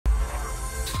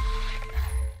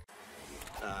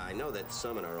I know that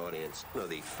some in our audience know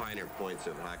the finer points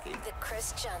of hockey. The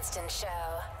Chris Johnston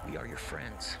Show. We are your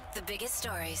friends. The biggest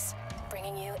stories,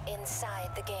 bringing you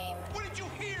inside the game. What did you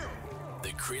hear?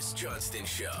 The Chris Johnston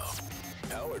Show.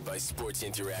 Powered by Sports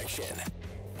Interaction.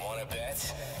 Wanna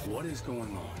bet? What is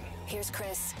going on? Here's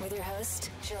Chris with your host,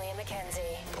 Julian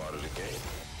McKenzie. Part of the game.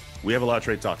 We have a lot of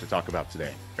trade talk to talk about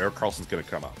today. Erik Karlsson's going to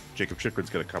come up. Jakob Chychrun's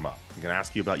going to come up. I'm going to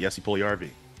ask you about Jesse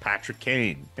Puljujärvi, Patrick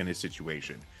Kane and his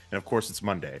situation. And of course, it's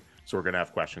Monday, so we're going to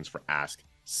have questions for Ask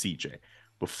CJ.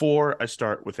 Before I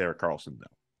start with Erik Karlsson,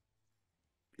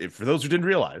 though, for those who didn't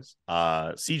realize,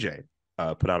 CJ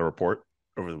put out a report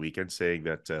over the weekend saying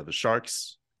that the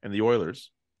Sharks and the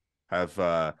Oilers have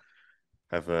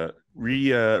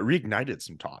reignited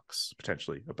some talks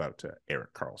potentially about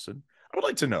Erik Karlsson. I would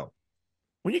like to know,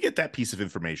 when you get that piece of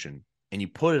information and you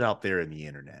put it out there in the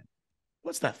internet,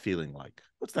 what's that feeling like?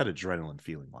 What's that adrenaline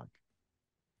feeling like?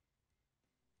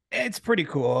 It's pretty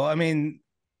cool. I mean,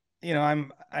 you know,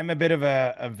 I'm a bit of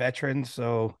a veteran,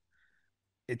 so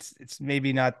it's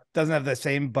maybe doesn't have the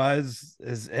same buzz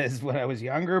as when I was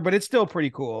younger, but it's still pretty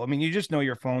cool. I mean, you just know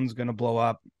your phone's going to blow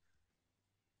up,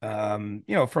 you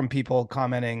know, from people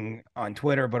commenting on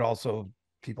Twitter, but also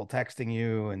people texting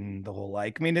you and the whole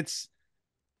like. I mean, it's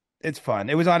fun.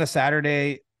 It was on a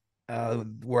Saturday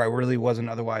where I really wasn't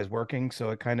otherwise working, so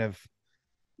it kind of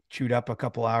chewed up a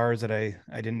couple hours that I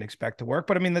didn't expect to work.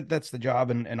 But I mean, that's the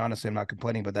job, and honestly, I'm not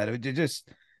complaining about that.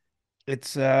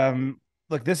 It's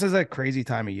look, this is a crazy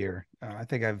time of year. I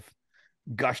think I've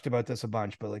gushed about this a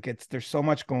bunch, but like there's so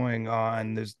much going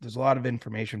on. There's a lot of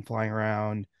information flying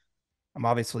around. I'm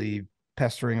obviously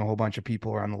pestering a whole bunch of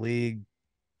people around the league.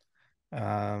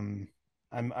 I'm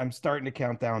starting to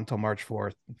count down until March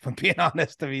 4th, if I'm being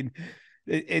honest. I mean,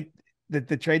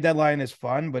 the trade deadline is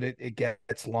fun, but it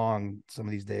gets long some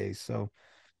of these days. So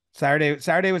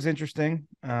Saturday was interesting.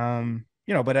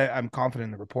 You know, but I'm confident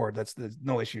in the report. There's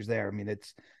no issues there. I mean,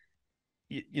 it's,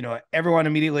 you know, everyone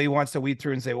immediately wants to weed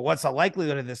through and say, well, what's the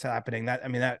likelihood of this happening?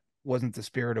 That wasn't the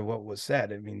spirit of what was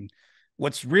said. I mean,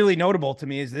 what's really notable to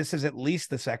me is this is at least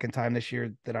the second time this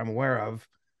year that I'm aware of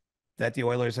that the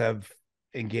Oilers have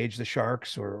engaged the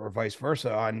Sharks or vice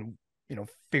versa on, you know,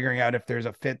 figuring out if there's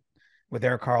a fit with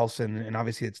Erik Karlsson. And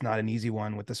obviously it's not an easy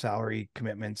one with the salary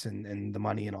commitments and the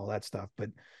money and all that stuff. But,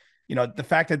 you know, the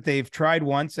fact that they've tried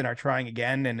once and are trying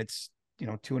again, and it's, you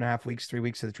know, 2.5 weeks, 3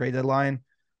 weeks to the trade deadline,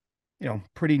 you know,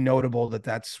 pretty notable that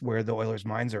that's where the Oilers'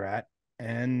 minds are at.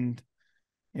 And,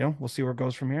 you know, we'll see where it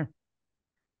goes from here.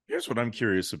 Here's what I'm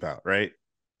curious about, right?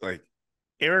 Like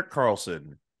Erik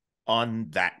Karlsson on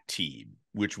that team,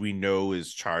 which we know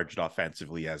is charged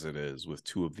offensively as it is with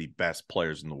two of the best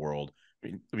players in the world.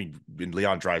 I mean, in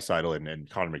Leon Draisaitl and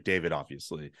Connor McDavid,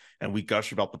 obviously. And we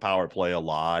gush about the power play a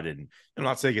lot. And I'm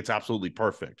not saying it's absolutely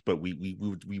perfect, but we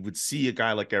would see a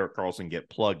guy like Erik Karlsson get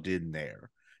plugged in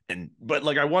there. But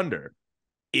like, I wonder,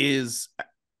 it's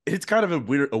kind of a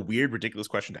weird, ridiculous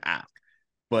question to ask,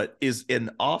 but is an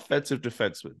offensive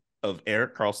defenseman of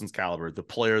Erik Karlsson's caliber the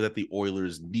player that the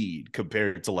Oilers need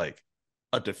compared to like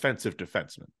a defensive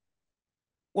defenseman?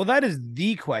 Well, that is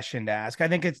the question to ask. I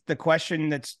think it's the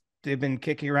question they've been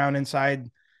kicking around inside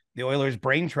the Oilers'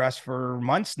 brain trust for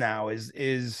months now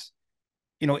is,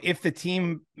 you know, if the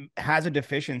team has a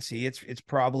deficiency, it's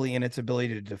probably in its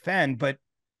ability to defend. But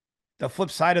the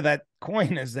flip side of that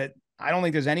coin is that I don't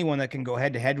think there's anyone that can go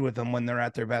head to head with them when they're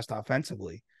at their best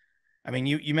offensively. I mean,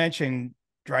 you mentioned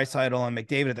Draisaitl and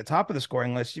McDavid at the top of the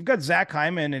scoring list. You've got Zach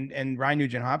Hyman and Ryan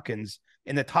Nugent-Hopkins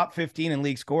in the top 15 in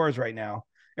league scorers right now.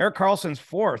 Erik Karlsson's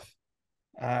fourth,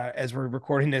 as we're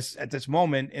recording this at this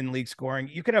moment in league scoring.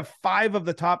 You could have 5 of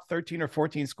the top 13 or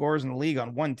 14 scorers in the league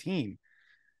on one team.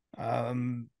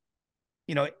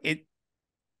 You know,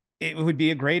 it would be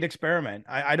a great experiment.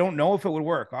 I don't know if it would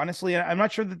work. Honestly, I'm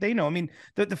not sure that they know. I mean,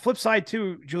 the flip side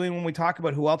too, Julian, when we talk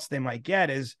about who else they might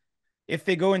get is if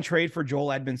they go and trade for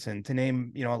Joel Edmondson, to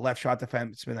name, you know, a left shot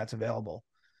defenseman that's available.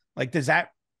 Like, does that,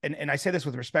 and I say this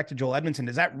with respect to Joel Edmondson,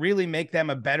 does that really make them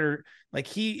a better, like,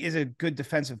 he is a good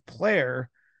defensive player,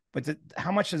 but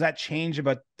how much does that change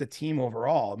about the team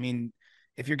overall? I mean,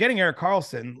 if you're getting Erik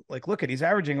Karlsson, like, look at, he's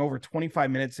averaging over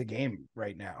 25 minutes a game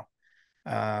right now.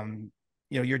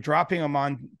 You know, you're dropping him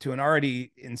on to an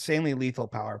already insanely lethal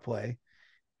power play,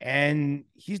 and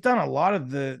he's done a lot of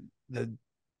the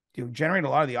generate a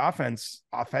lot of the offense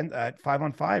at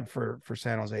 5-on-5 for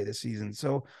San Jose this season.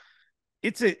 So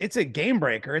it's a game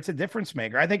breaker. It's a difference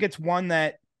maker. I think it's one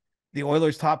that the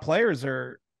Oilers' top players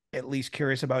are at least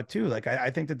curious about too. Like,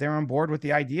 I think that they're on board with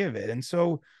the idea of it. And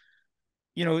so,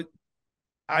 you know,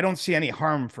 I don't see any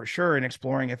harm for sure in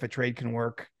exploring if a trade can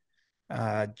work,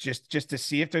 just to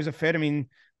see if there's a fit. I mean,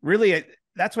 really,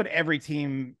 that's what every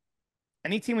team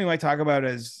any team we might talk about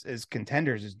as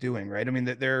contenders is doing, right? I mean,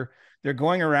 that they're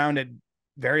going around at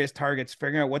various targets,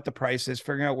 figuring out what the price is,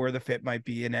 figuring out where the fit might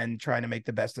be, and then trying to make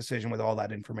the best decision with all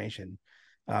that information.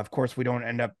 Of course, we don't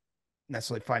end up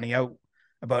necessarily finding out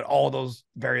about all those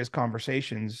various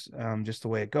conversations, just the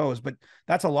way it goes. But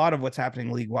that's a lot of what's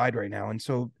happening league wide right now. And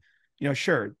so,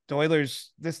 sure, the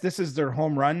Oilers, this is their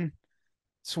home run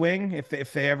swing. If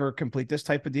they ever complete this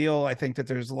type of deal, I think that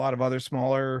there's a lot of other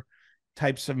smaller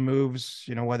types of moves,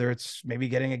 whether it's maybe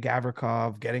getting a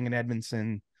Gavrikov, getting an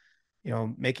Edmondson,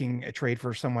 making a trade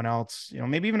for someone else,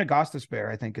 maybe even a Gostisbehere,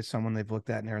 I think is someone they've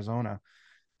looked at in Arizona.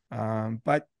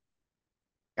 But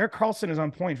Erik Karlsson is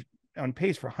on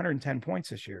pace for 110 points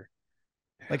this year.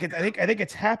 Like I think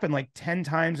it's happened like 10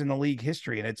 times in the league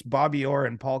history, and it's Bobby Orr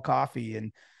and Paul Coffey,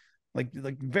 and like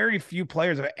very few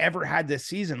players have ever had this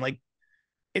season. Like,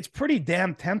 it's pretty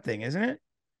damn tempting, isn't it?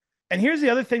 And here's the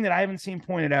other thing that I haven't seen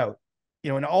pointed out,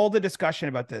 in all the discussion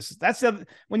about this. That's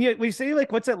when you say,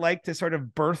 like, what's it like to sort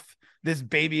of birth this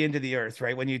baby into the earth,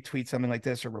 right? When you tweet something like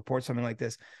this or report something like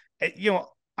this,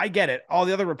 I get it. All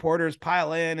the other reporters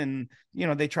pile in and,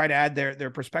 they try to add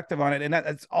their perspective on it. And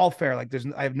that's all fair. Like,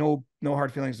 I have no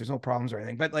hard feelings. There's no problems or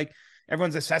anything, but like,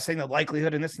 everyone's assessing the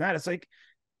likelihood and this and that. It's like,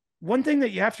 one thing that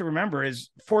you have to remember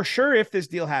is, for sure, if this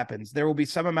deal happens, there will be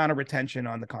some amount of retention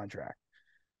on the contract.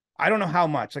 I don't know how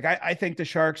much. Like, I think the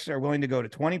Sharks are willing to go to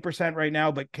 20% right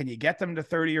now, but can you get them to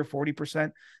 30 or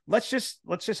 40%? Let's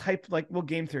just hype, like, we'll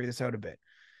game theory this out a bit.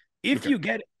 If you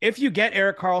get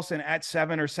Erik Karlsson at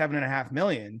 $7 or $7.5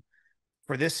 million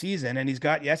for this season, and he's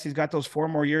got those 4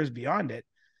 more years beyond it,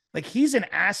 like, he's an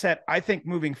asset, I think,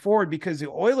 moving forward, because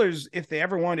the Oilers, if they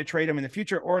ever wanted to trade him in the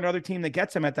future, or another team that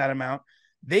gets him at that amount,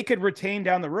 they could retain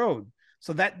down the road.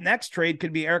 So that next trade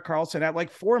could be Erik Karlsson at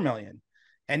like $4 million.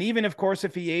 And even, of course,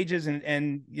 if he ages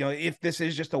and if this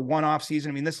is just a one-off season,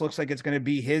 I mean, this looks like it's going to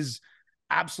be his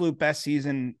absolute best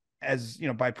season as,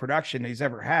 by production he's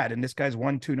ever had. And this guy's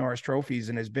won 2 Norris trophies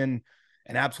and has been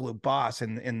an absolute boss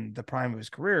in the prime of his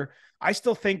career. I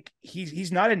still think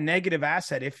he's not a negative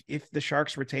asset if the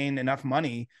Sharks retain enough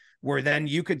money, where then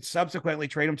you could subsequently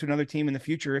trade him to another team in the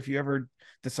future if you ever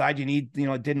decide you need,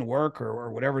 it didn't work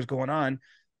or whatever's going on.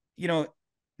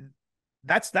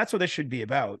 That's what this should be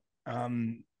about.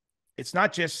 It's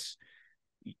not just,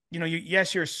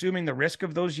 yes, you're assuming the risk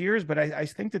of those years, but I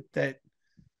think that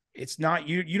it's not,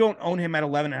 you don't own him at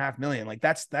 $11.5 million. Like,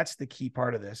 that's the key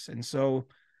part of this. And so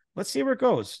let's see where it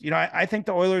goes. I think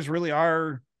the Oilers really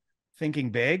are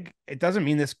thinking big. It doesn't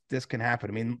mean this can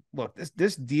happen. I mean, look,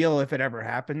 this deal, if it ever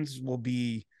happens, will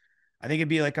be, I think it'd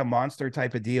be like a monster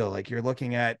type of deal. Like, you're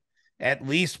looking at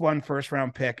least 1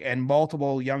 first-round pick and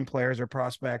multiple young players or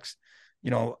prospects,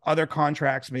 other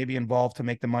contracts may be involved to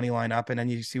make the money line up. And then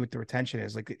you see what the retention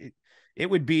is. Like, it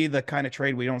would be the kind of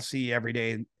trade we don't see every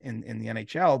day in the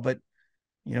NHL, but,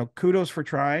 kudos for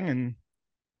trying.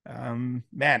 And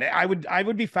man, I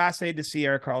would be fascinated to see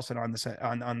Erik Karlsson on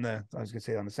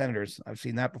the Senators. I've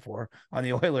seen that before. On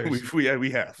the Oilers.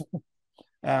 We have.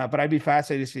 But I'd be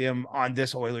fascinated to see him on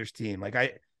this Oilers team.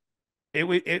 Like,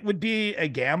 it would be a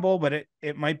gamble, but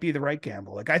it might be the right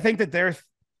gamble. Like, I think that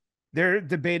they're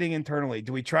debating internally.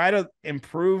 Do we try to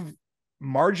improve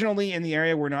marginally in the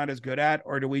area we're not as good at,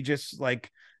 or do we just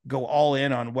like go all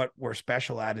in on what we're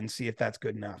special at and see if that's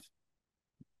good enough?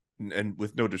 And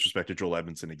with no disrespect to Joel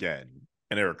Edmondson again,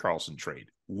 an Erik Karlsson trade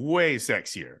way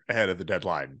sexier ahead of the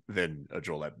deadline than a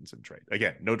Joel Edmondson trade.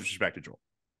 Again, no disrespect to Joel.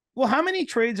 Well, how many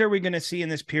trades are we going to see in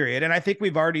this period? And I think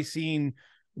we've already seen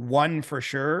one for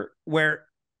sure, where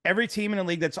every team in the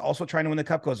league that's also trying to win the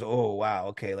cup goes, oh, wow,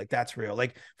 okay, like, that's real.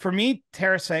 Like, for me,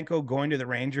 Tarasenko going to the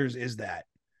Rangers is that.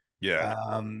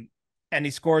 Yeah. And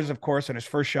he scores, of course, on his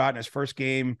first shot in his first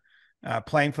game,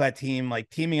 playing for that team, like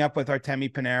teaming up with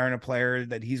Artemi Panarin, a player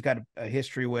that he's got a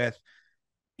history with.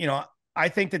 I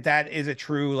think that is a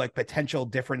true, like, potential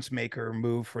difference maker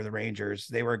move for the Rangers.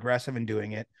 They were aggressive in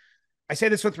doing it. I say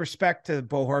this with respect to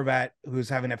Bo Horvat, who's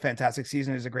having a fantastic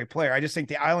season, is a great player. I just think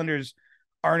the Islanders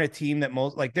aren't a team that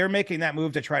they're making that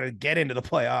move to try to get into the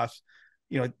playoffs.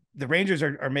 The Rangers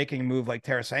are making a move like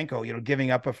Tarasenko, giving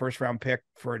up a first-round pick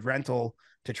for a rental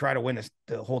to try to win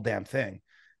the whole damn thing.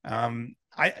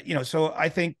 So I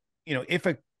think, if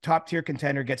a top-tier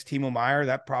contender gets Timo Meier,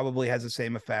 that probably has the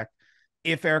same effect.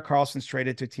 If Erik Karlsson's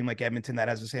traded to a team like Edmonton, that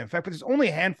has the same effect. But there's only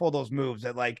a handful of those moves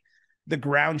that, like, the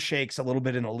ground shakes a little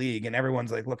bit in the league, and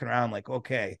everyone's like looking around like,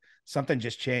 okay, something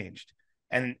just changed.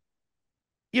 And,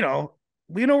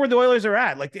 we know where the Oilers are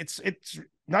at. Like, it's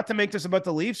not to make this about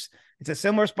the Leafs. It's a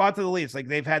similar spot to the Leafs. Like,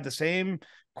 they've had the same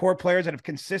core players that have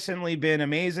consistently been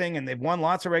amazing, and they've won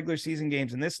lots of regular season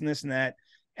games and this and this and that.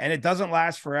 And it doesn't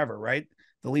last forever, right?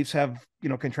 The Leafs have,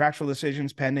 contractual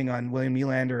decisions pending on William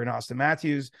Nylander and Austin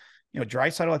Matthews.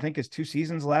 Draisaitl, I think, is 2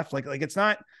 seasons left. Like it's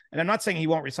not, and I'm not saying he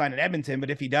won't resign in Edmonton, but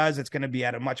if he does, it's going to be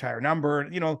at a much higher number.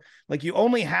 You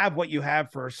only have what you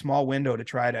have for a small window to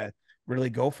try to really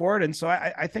go for it. And so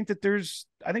I think that there's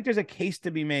a case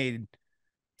to be made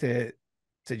to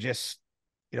just,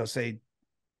 say,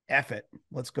 F it,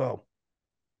 let's go.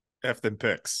 F them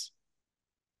picks.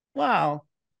 Well,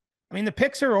 I mean, the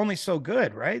picks are only so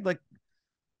good, right? Like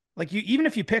you, even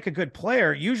if you pick a good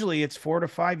player, usually it's 4 to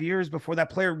 5 years before that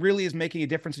player really is making a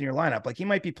difference in your lineup. Like he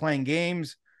might be playing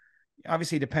games.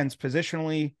 Obviously, it depends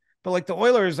positionally, but like the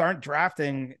Oilers aren't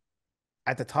drafting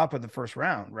at the top of the first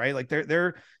round, right? Like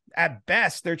they're at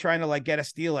best, they're trying to like get a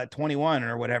steal at 21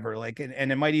 or whatever. Like,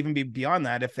 and it might even be beyond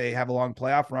that if they have a long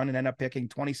playoff run and end up picking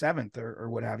 27th or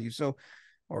what have you. So,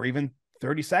 or even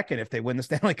 32nd if they win the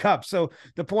Stanley Cup. So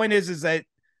the point is that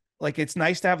like, it's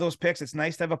nice to have those picks. It's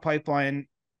nice to have a pipeline,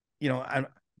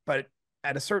 but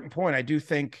at a certain point, I do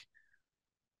think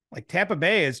like Tampa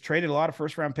Bay has traded a lot of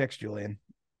first round picks, Julian,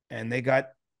 and they got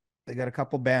a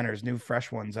couple banners, new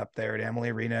fresh ones up there at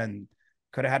Amalie Arena, and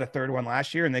could have had a third one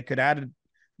last year, and they could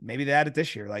maybe they add it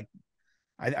this year. Like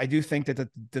I do think that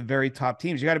the very top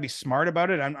teams, you got to be smart about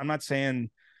it. I'm not saying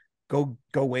go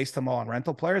waste them all on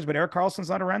rental players, but Erik Karlsson's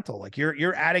not a rental. Like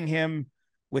you're adding him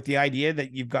with the idea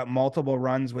that you've got multiple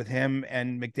runs with him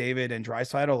and McDavid and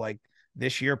Draisaitl like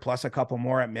this year, plus a couple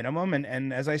more at minimum.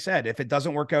 And as I said, if it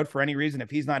doesn't work out for any reason, if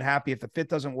he's not happy, if the fit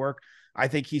doesn't work, I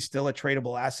think he's still a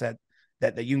tradable asset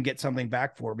that you can get something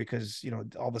back for, because,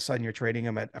 all of a sudden you're trading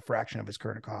him at a fraction of his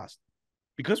current cost.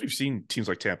 Because we've seen teams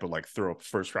like Tampa like throw up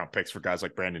first round picks for guys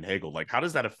like Brandon Hagel. Like, how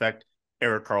does that affect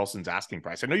Erik Karlsson's asking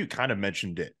price? I know you kind of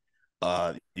mentioned it.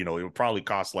 It would probably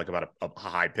cost like about a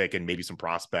high pick and maybe some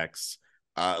prospects.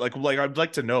 Like I'd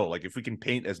like to know, like, if we can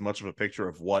paint as much of a picture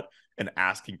of what an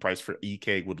asking price for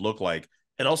EK would look like,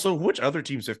 and also which other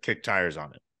teams have kicked tires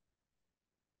on it.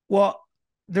 Well,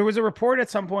 there was a report at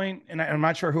some point, and I'm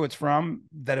not sure who it's from,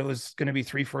 that it was going to be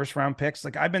 3 first round picks.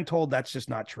 Like I've been told that's just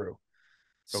not true.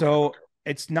 Okay. So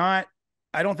it's not,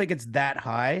 I don't think it's that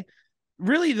high.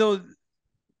 Really, though,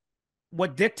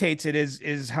 what dictates it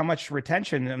is how much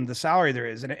retention and the salary there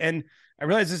is. And I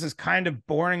realize this is kind of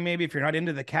boring, maybe if you're not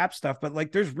into the cap stuff, but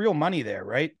like there's real money there,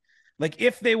 right? Like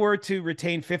if they were to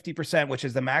retain 50%, which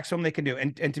is the maximum they can do,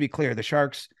 and to be clear, the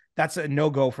Sharks, that's a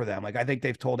no-go for them. Like I think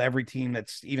they've told every team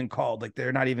that's even called, like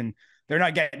they're not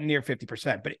getting near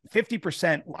 50%, but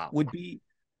 50% would be,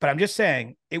 but I'm just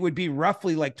saying it would be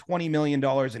roughly like $20 million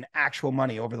in actual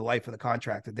money over the life of the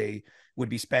contract that they would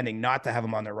be spending not to have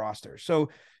them on their roster. So,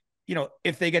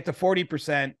 if they get to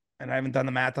 40%, and I haven't done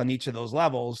the math on each of those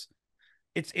levels,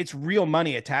 it's real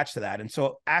money attached to that. And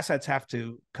so assets have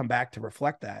to come back to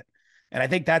reflect that. And I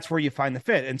think that's where you find the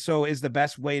fit. And so is the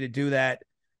best way to do that,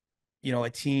 a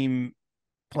team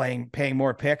paying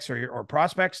more picks or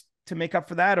prospects to make up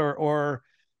for that? Or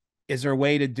is there a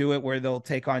way to do it where they'll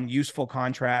take on useful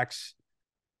contracts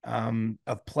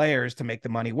of players to make the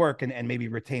money work and maybe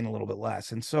retain a little bit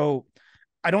less? And so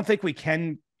I don't think we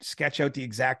can sketch out the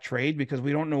exact trade because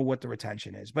we don't know what the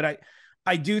retention is. But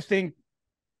I do think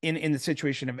in the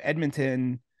situation of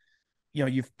Edmonton,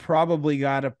 you've probably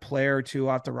got a player or two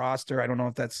off the roster. I don't know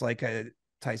if that's like a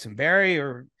Tyson Barrie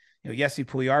or, Jesse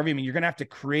Puljujarvi. I mean, you're going to have to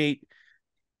create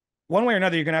one way or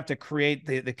another. You're going to have to create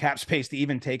the cap space to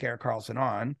even take Erik Karlsson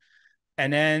on.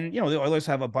 And then, the Oilers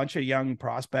have a bunch of young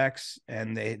prospects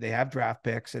and they have draft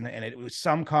picks and it was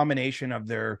some combination of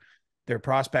their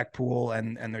prospect pool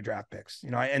and their draft picks,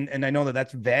 and I know that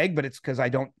that's vague, but it's because I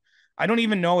don't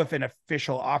even know if an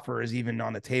official offer is even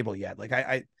on the table yet. Like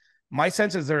my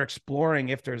sense is they're exploring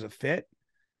if there's a fit,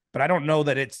 but I don't know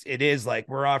that it is like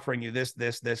we're offering you this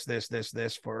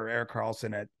for Erik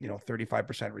Karlsson at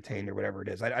 35% retained or whatever it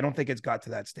is. I don't think it's got to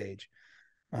that stage.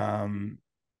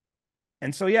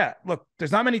 And so yeah, look,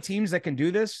 there's not many teams that can do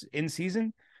this in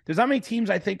season. There's not many teams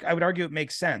I think I would argue it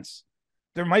makes sense.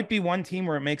 There might be one team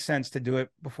where it makes sense to do it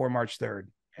before March 3rd,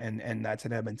 and that's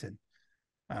in Edmonton.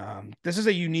 This is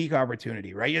a unique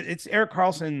opportunity, right? It's Erik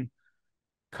Karlsson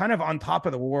kind of on top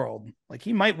of the world. Like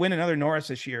he might win another Norris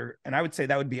this year, and I would say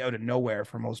that would be out of nowhere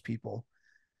for most people.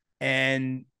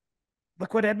 And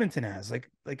look what Edmonton has. Like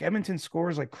Edmonton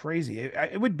scores like crazy.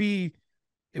 It would be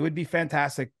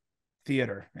fantastic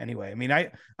theater anyway. I mean,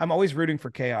 I'm always rooting for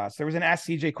chaos. There was an Ask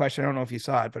CJ question. I don't know if you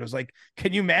saw it, but it was like,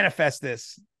 can you manifest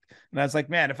this? And I was like,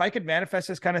 man, if I could manifest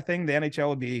this kind of thing, the NHL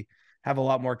would have a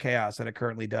lot more chaos than it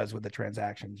currently does with the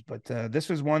transactions. But this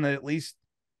was one that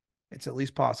it's at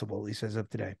least possible, at least as of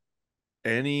today.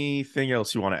 Anything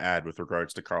else you want to add with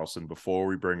regards to Karlsson before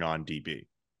we bring on DB?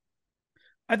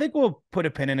 I think we'll put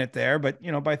a pin in it there, but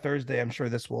by Thursday, I'm sure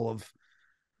this will have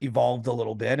evolved a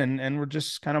little bit, and we're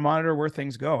just kind of monitor where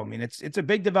things go. I mean, it's a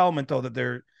big development though that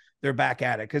they're back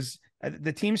at it, because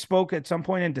the team spoke at some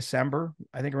point in December,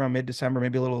 I think around mid-December,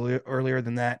 maybe a little earlier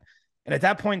than that. And at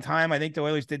that point in time, I think the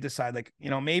Oilers did decide, like,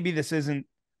 maybe this isn't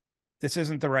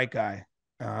the right guy,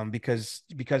 because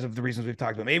of the reasons we've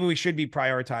talked about. Maybe we should be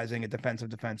prioritizing a defensive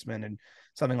defenseman and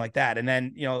something like that. And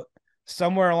then,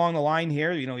 somewhere along the line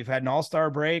here, we've had an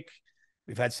all-star break.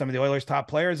 We've had some of the Oilers' top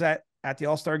players at the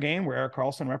all-star game where Erik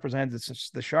Karlsson represented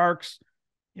the Sharks.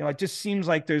 It just seems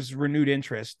like there's renewed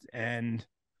interest, and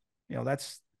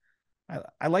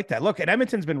I like that. Look,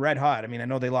 Edmonton's been red hot. I mean, I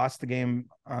know they lost the game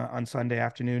on Sunday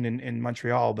afternoon in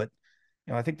Montreal, but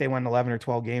I think they won 11 or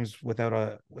 12 games without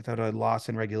a loss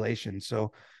in regulation.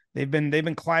 So they've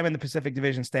been climbing the Pacific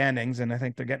Division standings, and I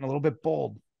think they're getting a little bit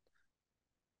bold.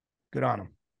 Good on them.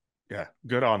 Yeah,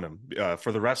 good on them.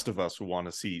 For the rest of us who want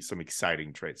to see some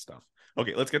exciting trade stuff.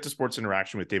 Okay, let's get to sports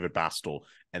interaction with David Bastel,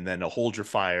 and then hold your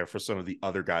fire for some of the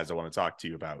other guys I want to talk to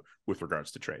you about with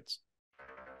regards to trades.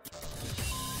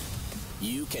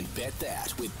 You can bet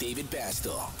that with David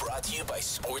Bastel. Brought to you by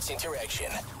Sports Interaction.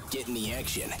 Get in the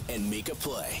action and make a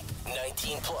play.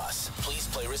 19 plus. Please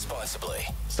play responsibly.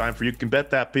 It's time for You Can Bet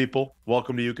That, people.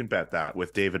 Welcome to You Can Bet That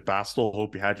with David Bastel.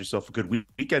 Hope you had yourself a good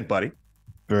weekend, buddy.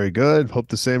 Very good. Hope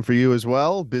the same for you as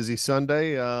well. Busy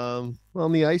Sunday. On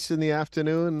the ice in the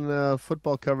afternoon,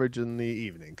 football coverage in the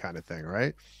evening kind of thing,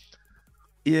 right?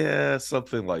 Yeah,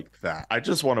 something like that. I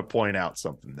just want to point out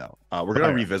something, though. We're going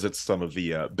to revisit some of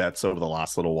the bets over the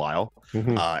last little while,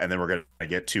 and then we're going to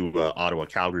get to Ottawa,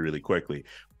 Calgary really quickly.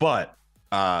 But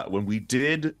when we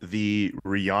did the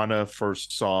Rihanna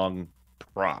first song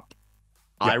prop,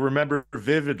 I remember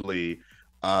vividly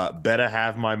Better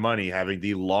Have My Money having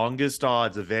the longest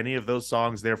odds of any of those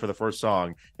songs there for the first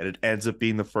song, and it ends up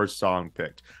being the first song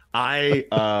picked. I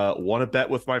want to bet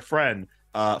with my friend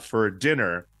for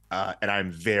dinner. And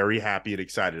I'm very happy and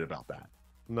excited about that.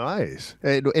 Nice.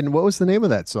 And what was the name of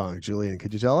that song, Julian?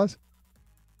 Could you tell us?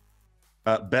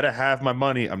 Better Have My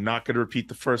Money. I'm not going to repeat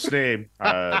the first name.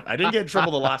 I didn't get in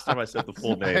trouble the last time I said the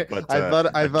full name, but I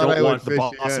don't want the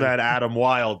boss man Adam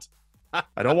Wild.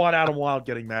 I don't want Adam Wild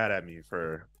getting mad at me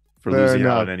for losing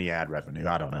out on any ad revenue.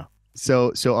 I don't know.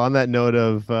 So on that note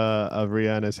of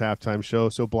Rihanna's halftime show,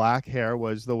 so black hair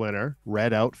was the winner,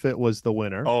 red outfit was the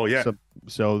winner. Oh yeah.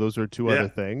 So those are two other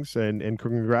things, and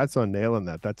congrats on nailing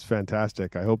that. That's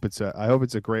fantastic. I hope it's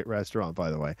a great restaurant,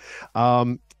 by the way.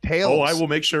 Tails. Oh, I will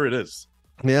make sure it is.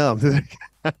 Yeah.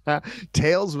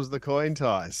 Tails was the coin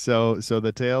toss. So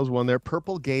the Tails won their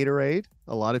purple Gatorade.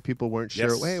 A lot of people weren't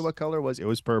sure. Yes. Hey, what color was it? It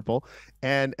was purple.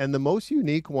 And the most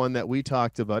unique one that we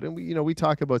talked about, and we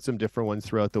talk about some different ones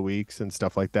throughout the weeks and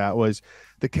stuff like that, was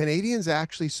the Canadians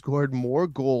actually scored more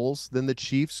goals than the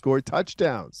Chiefs scored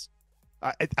touchdowns.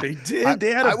 They did.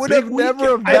 They had. I would have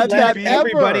never have bet that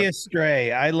everybody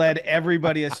astray. I led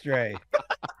everybody astray.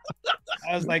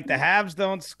 I was like, the Habs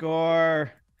don't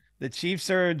score. The Chiefs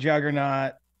are a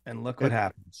juggernaut, and look what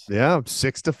happens. Yeah,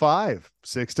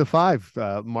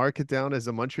 6-5. Mark it down as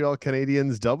a Montreal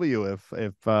Canadiens W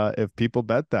if people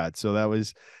bet that. So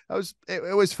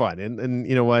it was fun, and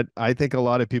you know what? I think a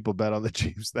lot of people bet on the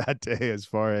Chiefs that day as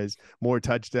far as more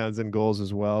touchdowns and goals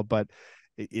as well. But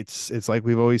it's like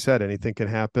we've always said, anything can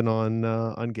happen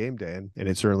on game day, and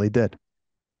it certainly did.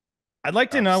 I'd like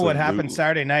to know what happened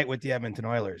Saturday night with the Edmonton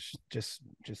Oilers. Just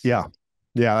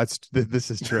Yeah, this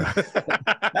is true.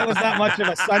 That was not much of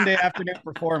a Sunday afternoon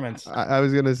performance. I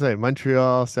was going to say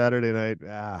Montreal Saturday night.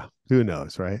 Who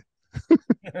knows, right?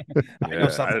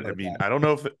 I don't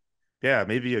know if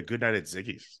maybe a good night at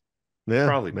Ziggy's. Yeah,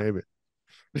 probably maybe.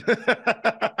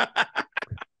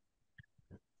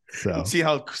 So see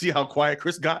how quiet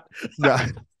Chris got. Yeah.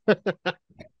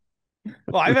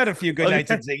 Well, I've had a few good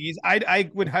nights at Ziggy's. I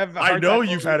would have. I know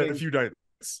you've had it a few nights.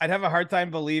 I'd have a hard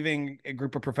time believing a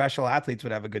group of professional athletes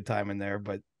would have a good time in there,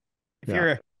 but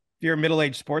if you're a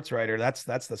middle-aged sports writer, that's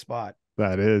the spot.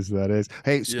 That is.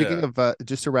 Hey, speaking of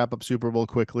just to wrap up Super Bowl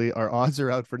quickly, our odds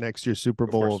are out for next year's Super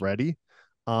Bowl already.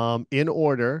 In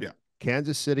order,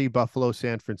 Kansas City, Buffalo,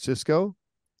 San Francisco,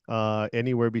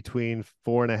 anywhere between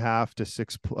 4.5 to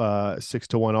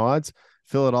 6-1 odds.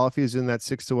 Philadelphia is in that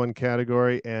 6-1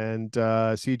 category, and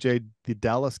CJ, the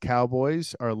Dallas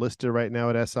Cowboys are listed right now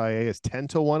at SIA as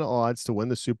 10-1 odds to win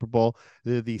the Super Bowl.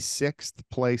 They're the 6th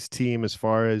place team as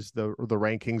far as the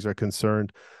rankings are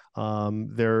concerned.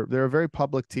 They're a very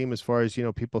public team as far as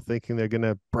people thinking they're going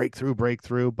to break through,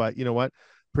 but you know what?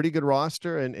 pretty good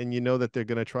roster, and you know that they're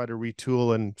going to try to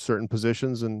retool in certain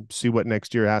positions and see what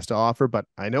next year has to offer. But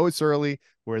I know it's early.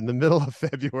 We're in the middle of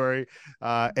February.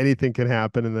 Anything can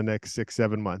happen in the next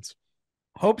 6-7 months.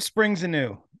 Hope springs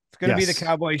anew. It's going to be the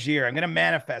Cowboys' year. I'm going to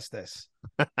manifest this.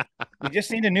 We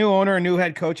just need a new owner, a new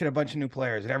head coach, and a bunch of new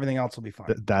players, and everything else will be fine.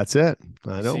 That's it.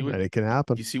 I know, and it can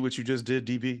happen. You see what you just did,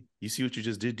 DB? You see what you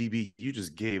just did, DB? You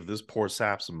just gave this poor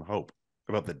sap some hope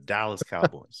about the Dallas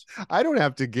Cowboys. I don't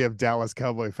have to give Dallas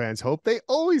Cowboy fans hope. They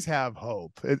always have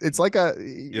hope. It's like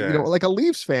like a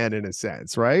Leafs fan in a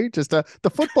sense, right? Just the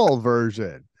football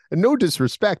version. And no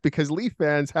disrespect, because Leaf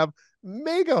fans have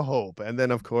mega hope. And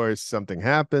then, of course, something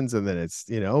happens, and then it's,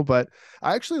 but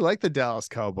I actually like the Dallas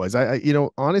Cowboys. I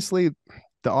honestly,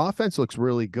 the offense looks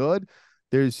really good.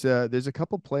 There's a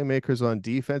couple playmakers on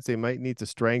defense. They might need to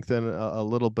strengthen a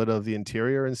little bit of the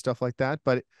interior and stuff like that.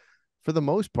 But for the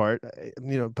most part,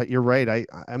 but you're right.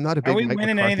 I'm not a big Mike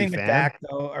winning McCarthy anything fan. with Dak,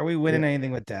 though? Are we winning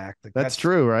anything with Dak? That's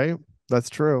true, right? That's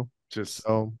true.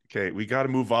 Okay, we got to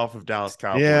move off of Dallas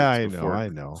Cowboys. Yeah, I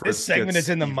know. This segment is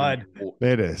in the mud.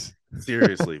 It is.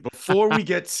 Seriously. Before we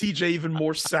get CJ even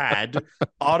more sad,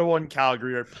 Ottawa and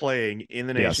Calgary are playing in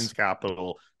the nation's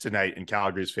capital tonight, and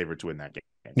Calgary's favorite to win that game.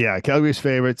 Yeah, Calgary's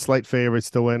slight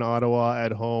favorites to win. Ottawa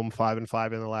at home,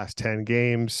 5-5 in the last 10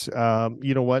 games.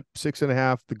 You know what?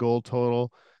 6.5, the goal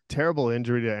total. Terrible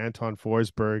injury to Anton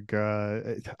Forsberg.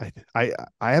 I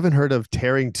haven't heard of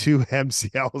tearing 2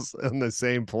 MCLs in the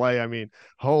same play. I mean,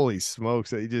 holy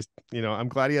smokes. He just, I'm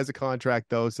glad he has a contract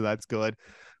though, so that's good.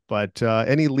 But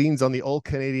any leans on the old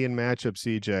Canadian matchup,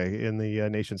 CJ, in the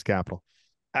nation's capital?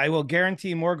 I will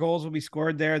guarantee more goals will be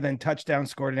scored there than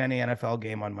touchdowns scored in any NFL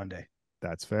game on Monday.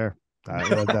 That's fair.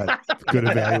 That good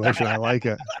evaluation. I like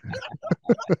it.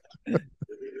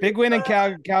 Big win in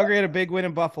Calgary, had a big win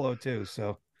in Buffalo too.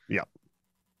 So yeah,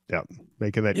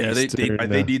 making that. Yeah,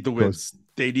 they need the wins.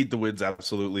 They need the wins,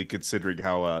 absolutely, considering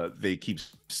how they keep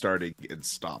starting and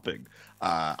stopping.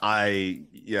 I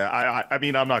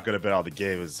mean, I'm not going to bet on the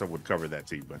game as someone covered that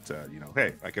team, but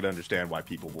hey, I can understand why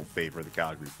people will favor the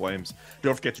Calgary Flames.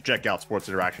 Don't forget to check out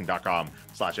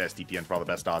sportsinteraction.com/SDPN for all the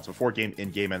best odds before game,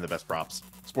 in game, and the best props.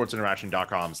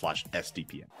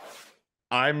 sportsinteraction.com/SDPN.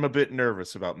 I'm a bit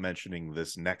nervous about mentioning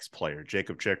this next player,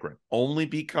 Jakob Chychrun, only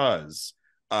because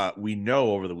we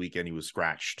know over the weekend he was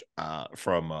scratched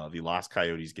from the Lost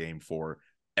Coyotes game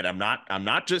and I'm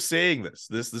not just saying this.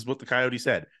 This is what the Coyotes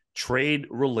said,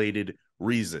 trade-related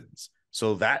reasons.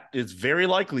 So that is very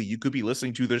likely you could be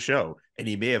listening to the show and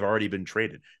he may have already been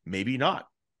traded. Maybe not,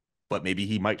 but maybe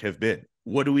he might have been.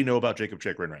 What do we know about Jakob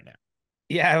Chychrun right now?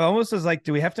 Yeah, it almost is like,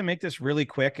 do we have to make this really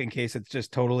quick in case it's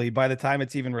just totally, by the time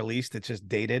it's even released, it's just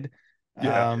dated? What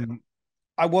I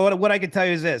can tell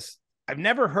you is this. I've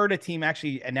never heard a team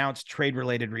actually announce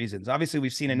trade-related reasons. Obviously,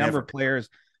 we've seen a number of players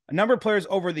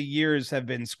over the years have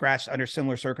been scratched under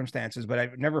similar circumstances, but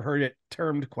I've never heard it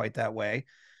termed quite that way.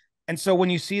 And so when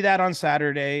you see that on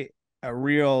Saturday, a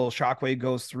real shockwave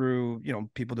goes through,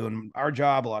 people doing our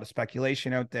job, a lot of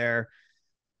speculation out there.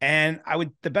 And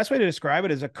the best way to describe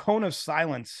it is a cone of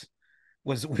silence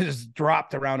was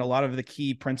dropped around a lot of the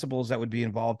key principles that would be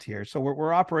involved here. So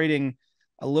we're operating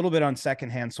a little bit on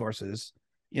secondhand sources.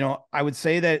 I would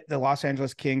say that the Los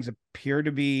Angeles Kings appear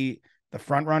to be the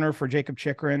front runner for Jakob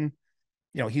Chychrun.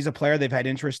 He's a player they've had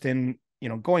interest in,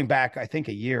 going back, I think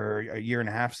a year and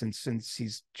a half since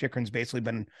Chychrun's basically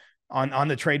been on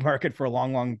the trade market for a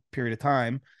long, long period of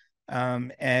time.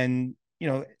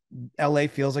 LA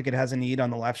feels like it has a need on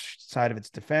the left side of its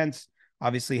defense.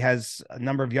 Obviously has a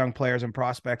number of young players and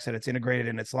prospects that it's integrated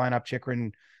in its lineup.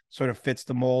 Chychrun sort of fits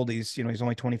the mold. He's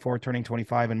only 24, turning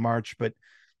 25 in March, but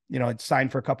it's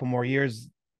signed for a couple more years,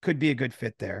 could be a good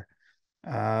fit there.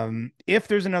 If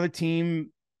there's another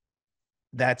team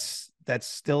that's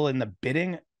still in the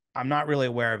bidding, I'm not really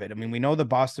aware of it. I mean, we know the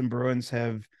Boston Bruins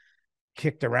have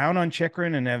kicked around on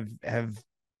Chychrun and have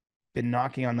been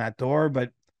knocking on that door,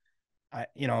 but I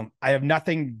have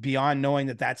nothing beyond knowing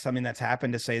that that's something that's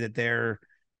happened to say that they're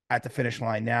at the finish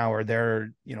line now, or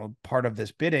they're, part of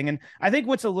this bidding. And I think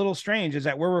what's a little strange is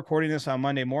that we're recording this on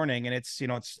Monday morning and it's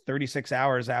 36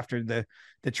 hours after the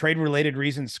trade related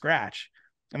reasons scratch.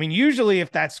 I mean, usually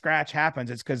if that scratch happens,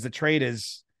 it's because the trade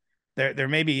is there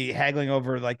may be haggling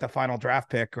over like the final draft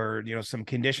pick or, some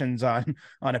conditions on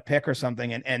a pick or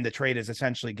something. And the trade is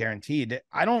essentially guaranteed.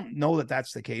 I don't know that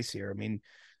that's the case here. I mean,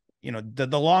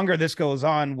 the longer this goes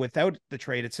on without the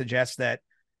trade, it suggests that,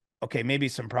 okay, maybe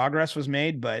some progress was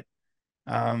made, but,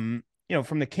 from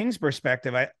the Kings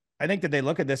perspective, I think that they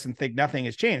look at this and think nothing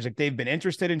has changed. Like, they've been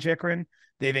interested in Chychrun.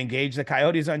 They've engaged the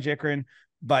Coyotes on Chychrun,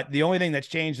 but the only thing that's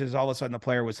changed is all of a sudden the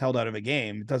player was held out of a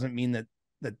game. It doesn't mean that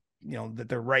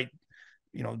they're right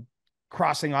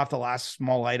crossing off the last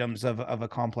small items of a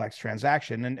complex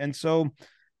transaction. And so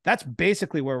that's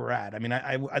basically where we're at. I mean,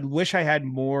 I wish I had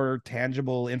more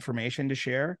tangible information to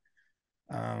share.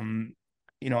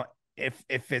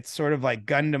 If it's sort of like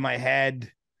gun to my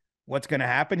head, what's going to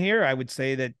happen here, I would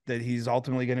say that he's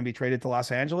ultimately going to be traded to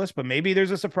Los Angeles, but maybe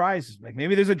there's a surprise. Like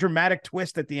maybe there's a dramatic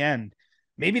twist at the end.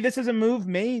 Maybe this is a move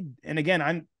made. And again,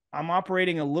 I'm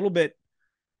operating a little bit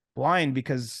blind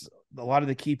because a lot of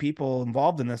the key people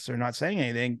involved in this are not saying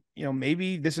anything.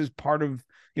 Maybe this is part of,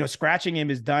 scratching him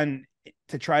is done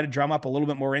to try to drum up a little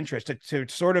bit more interest, to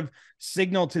sort of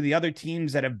signal to the other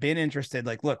teams that have been interested,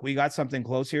 like, look, we got something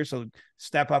close here. So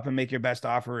step up and make your best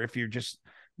offer if you're just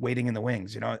waiting in the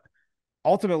wings.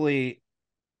 Ultimately,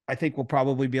 I think we'll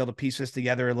probably be able to piece this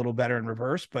together a little better in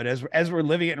reverse. But as we're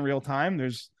living it in real time,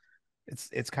 it's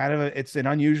an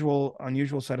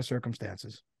unusual set of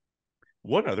circumstances.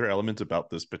 One other element about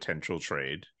this potential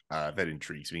trade that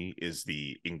intrigues me is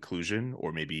the inclusion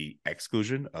or maybe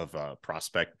exclusion of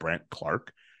prospect Brent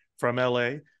Clark from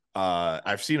LA.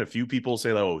 I've seen a few people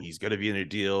say, oh, he's going to be in a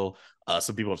deal.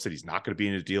 Some people have said he's not going to be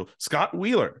in a deal. Scott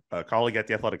Wheeler, a colleague at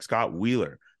The Athletic, Scott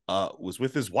Wheeler, was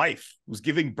with his wife, was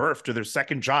giving birth to their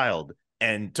second child,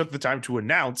 and took the time to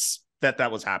announce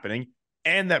that was happening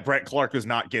and that Brent Clark is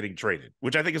not getting traded,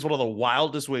 which I think is one of the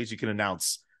wildest ways you can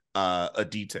announce a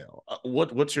detail.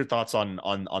 What's your thoughts on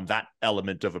that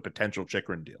element of a potential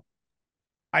Chychrun deal?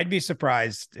 I'd be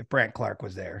surprised if Brent Clark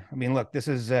was there. I mean, look, this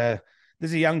is a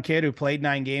young kid who played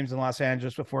 9 games in Los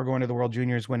Angeles before going to the World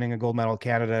Juniors, winning a gold medal with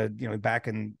Canada, back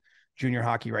in junior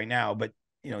hockey right now. But,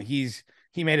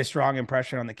 he made a strong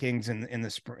impression on the Kings in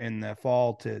the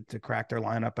fall to crack their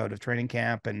lineup out of training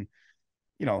camp, and,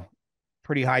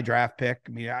 pretty high draft pick.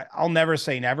 I mean, I'll never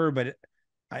say never, but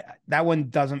that one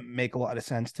doesn't make a lot of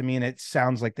sense to me. And it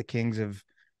sounds like the Kings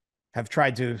have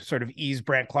tried to sort of ease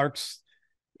Brent Clark's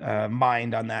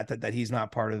mind on that he's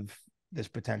not part of this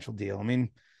potential deal. I mean,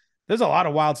 there's a lot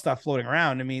of wild stuff floating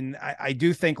around. I mean, I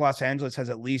do think Los Angeles has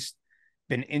at least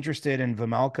been interested in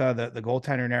Vejmelka, the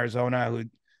goaltender in Arizona, who,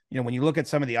 when you look at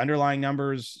some of the underlying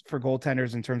numbers for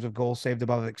goaltenders in terms of goals saved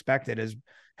above expected,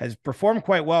 has performed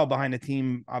quite well behind a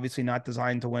team, obviously not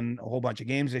designed to win a whole bunch of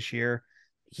games this year.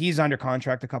 He's under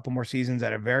contract a couple more seasons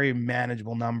at a very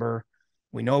manageable number.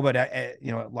 We know about,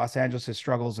 Los Angeles'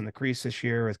 struggles in the crease this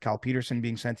year, with Cal Peterson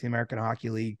being sent to the American Hockey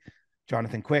League,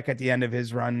 Jonathan Quick at the end of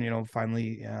his run,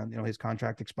 finally, his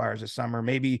contract expires this summer.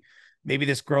 Maybe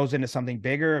this grows into something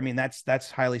bigger. I mean,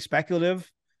 that's highly speculative,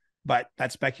 but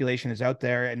that speculation is out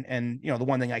there. And the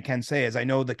one thing I can say is I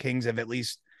know the Kings have at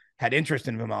least had interest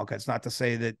in Vejmelka. It's not to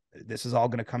say that this is all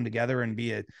going to come together and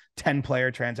be a 10-player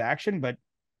transaction, but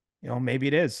maybe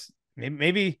it is.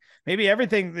 Maybe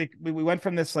everything, we went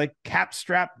from this like cap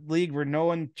strap league where no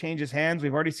one changes hands.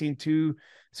 We've already seen 2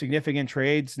 significant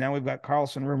trades. Now we've got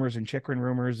Karlsson rumors and Chychrun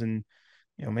rumors, and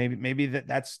maybe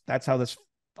that's how this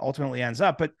ultimately ends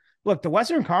up. But look, the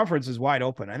Western Conference is wide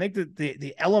open. I think that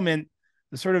the element,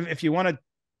 the sort of, if you want to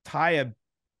tie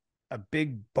a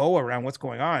big bow around what's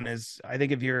going on, is, I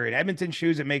think if you're in Edmonton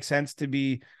shoes, it makes sense to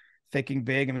be thinking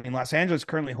big. I mean, Los Angeles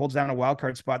currently holds down a wild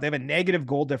card spot. They have a negative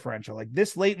goal differential. Like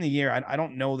this late in the year, I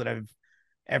don't know that I've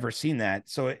ever seen that.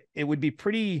 So it would be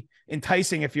pretty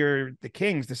enticing if you're the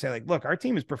Kings to say, like, look, our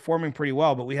team is performing pretty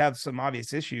well, but we have some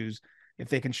obvious issues. If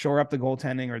they can shore up the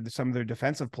goaltending or some of their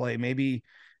defensive play, maybe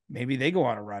they go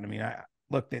on a run. I mean,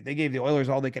 look, they gave the Oilers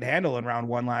all they could handle in round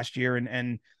 1 last year.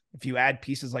 And if you add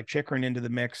pieces like Chychrun into the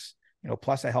mix,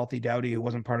 plus a healthy Doughty who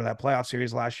wasn't part of that playoff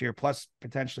series last year, plus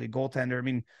potentially goaltender, I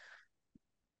mean,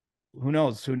 who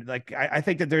knows? I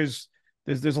think that there's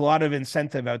a lot of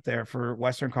incentive out there for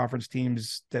Western Conference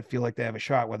teams that feel like they have a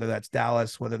shot, whether that's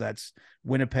Dallas, whether that's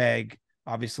Winnipeg,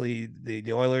 obviously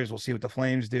the Oilers. We'll see what the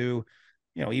Flames do.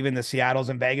 Even the Seattles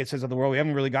and Vegases of the world. We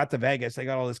haven't really got to Vegas. They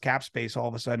got all this cap space all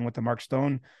of a sudden with the Mark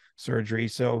Stone surgery.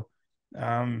 So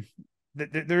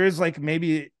there is like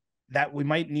maybe that we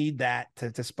might need that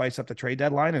to spice up the trade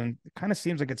deadline. And it kind of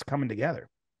seems like it's coming together.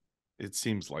 It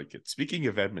seems like it. Speaking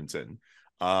of Edmonton,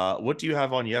 what do you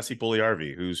have on Jesse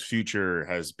Puljujarvi, whose future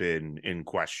has been in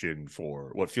question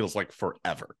for what feels like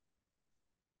forever?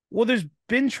 Well, there's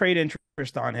been trade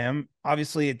interest on him.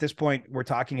 Obviously, at this point, we're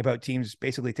talking about teams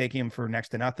basically taking him for next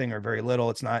to nothing or very little.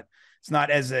 It's not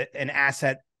as an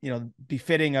asset,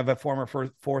 befitting of a former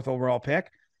fourth overall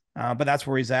pick. But that's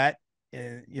where he's at,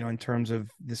 in terms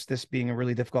of this being a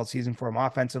really difficult season for him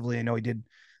offensively. I know he did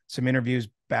some interviews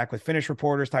back with Finnish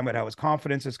reporters talking about how his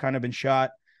confidence has kind of been shot.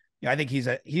 I think he's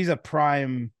a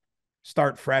prime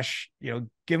start fresh, give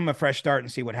him a fresh start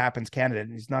and see what happens candidate.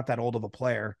 And he's not that old of a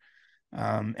player.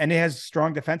 And he has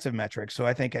strong defensive metrics. So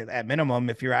I think at minimum,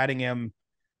 if you're adding him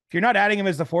if you're not adding him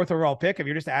as the 4th overall pick, if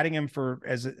you're just adding him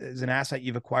as an asset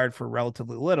you've acquired for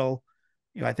relatively little,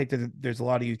 I think that there's a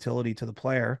lot of utility to the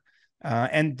player.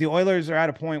 And the Oilers are at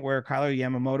a point where Kailer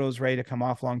Yamamoto is ready to come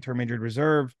off long-term injured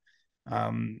reserve.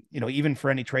 Even for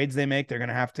any trades they make, they're going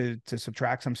to have to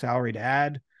subtract some salary to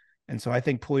add. And so I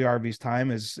think Puljujarvi's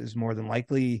time is more than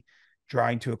likely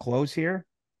drawing to a close here.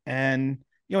 And,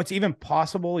 it's even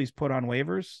possible he's put on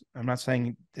waivers. I'm not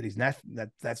saying that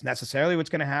that's necessarily what's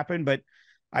going to happen, but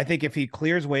I think if he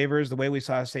clears waivers, the way we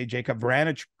saw, say, Jacob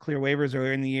Vranich clear waivers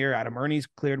earlier in the year, Adam Ernie's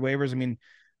cleared waivers. I mean,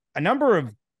 a number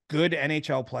of good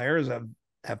NHL players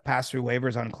have passed through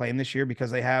waivers unclaimed this year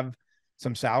because they have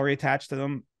some salary attached to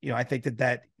them. I think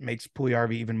that makes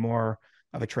Puljujarvi even more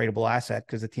of a tradable asset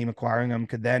because the team acquiring him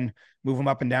could then move him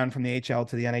up and down from the HL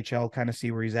to the NHL, kind of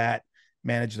see where he's at,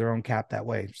 manage their own cap that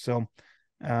way. So,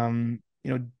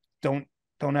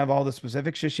 don't have all the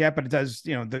specifics just yet, but it does,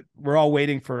 we're all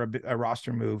waiting for a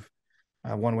roster move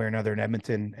one way or another in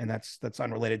Edmonton. And that's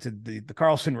unrelated to the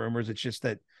Karlsson rumors. It's just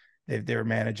that they're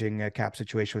managing a cap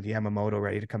situation with Yamamoto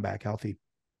ready to come back healthy.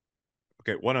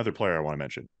 Okay. One other player I want to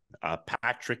mention,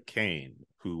 Patrick Kane,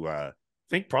 who I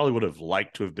think probably would have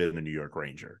liked to have been a New York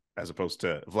Ranger as opposed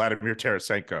to Vladimir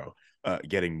Tarasenko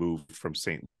getting moved from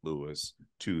St. Louis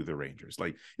to the Rangers.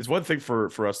 Like, it's one thing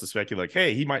for us to speculate, like,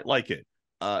 hey, he might like it.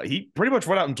 He pretty much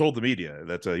went out and told the media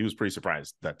that he was pretty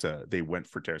surprised that they went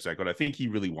for Tarasenko. And I think he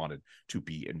really wanted to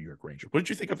be a New York Ranger. What did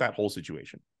you think of that whole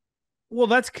situation? Well,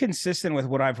 that's consistent with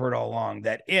what I've heard all along,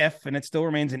 that if, and it still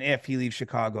remains an if, he leaves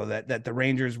Chicago, that the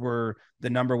Rangers were the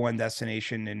number one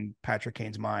destination in Patrick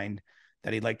Kane's mind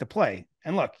that he'd like to play.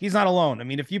 And look, he's not alone. I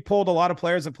mean, if you pulled a lot of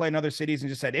players that play in other cities and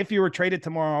just said, if you were traded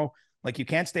tomorrow, like, you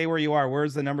can't stay where you are,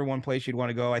 where's the number one place you'd want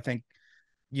to go? I think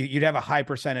you'd have a high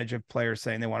percentage of players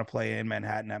saying they want to play in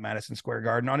Manhattan at Madison Square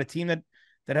Garden on a team that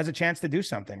has a chance to do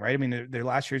something, right? I mean, they're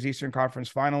last year's Eastern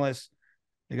Conference finalists.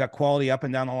 They got quality up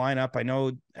and down the lineup. I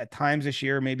know at times this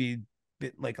year, maybe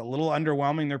like a little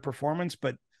underwhelming their performance,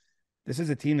 but this is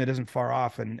a team that isn't far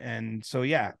off. And so,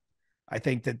 yeah, I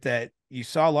think that you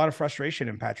saw a lot of frustration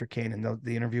in Patrick Kane in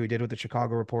the interview he did with the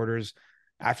Chicago reporters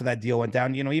after that deal went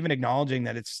down, even acknowledging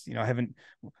that it's,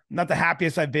 not the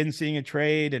happiest I've been seeing a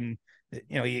trade. And,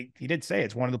 he did say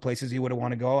it's one of the places he would have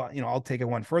want to go. I'll take it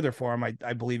one further for him.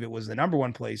 I believe it was the number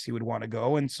one place he would want to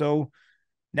go. And so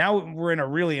now we're in a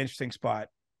really interesting spot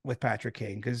with Patrick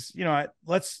Kane because,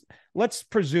 let's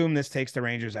presume this takes the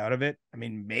Rangers out of it. I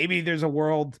mean, maybe there's a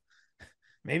world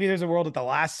at the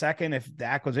last second, if the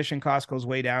acquisition cost goes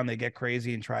way down, they get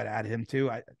crazy and try to add him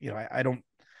too. I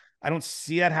don't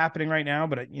see that happening right now,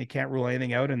 but you can't rule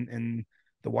anything out in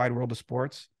the wide world of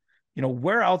sports.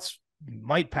 Where else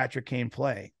might Patrick Kane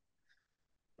play?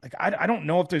 Like, I don't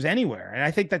know if there's anywhere. And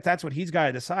I think that's what he's got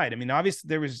to decide. I mean, obviously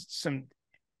there was some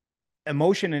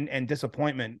emotion and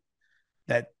disappointment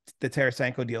that the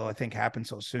Tarasenko deal, I think, happened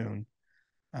so soon.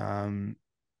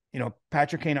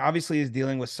 Patrick Kane obviously is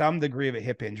dealing with some degree of a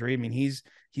hip injury. I mean, he's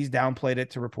downplayed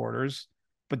it to reporters,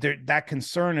 but that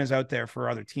concern is out there for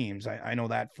other teams. I know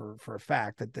that for a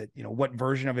fact that what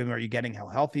version of him are you getting? How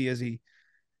healthy is he?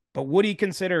 But would he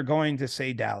consider going to,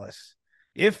 say, Dallas?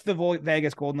 If the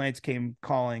Vegas Golden Knights came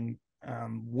calling,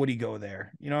 would he go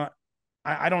there?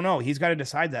 I don't know. He's got to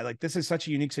decide that. Like, this is such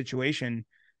a unique situation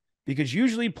because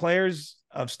usually players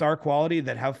of star quality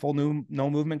that have full no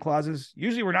movement clauses,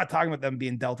 usually we're not talking about them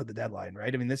being dealt at the deadline,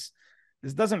 right? I mean, this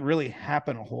doesn't really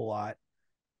happen a whole lot.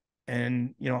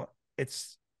 And,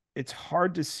 it's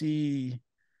hard to see.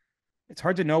 It's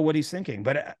hard to know what he's thinking,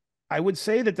 but I would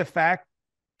say that the fact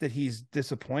that he's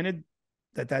disappointed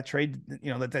that trade,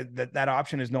 that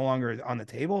option is no longer on the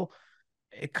table,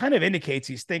 it kind of indicates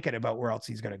he's thinking about where else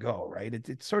he's going to go, right?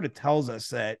 It sort of tells us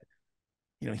that,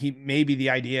 he maybe the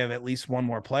idea of at least one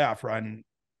more playoff run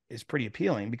is pretty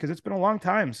appealing because it's been a long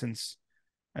time since,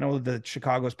 I know the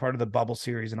Chicago is part of the bubble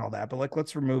series and all that, but like,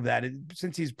 let's remove that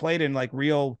since he's played in like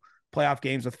real playoff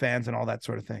games with fans and all that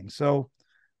sort of thing. So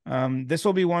this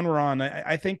will be one we're on.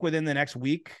 I think within the next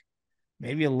week,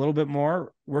 maybe a little bit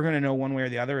more, we're going to know one way or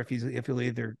the other if he'll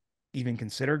either even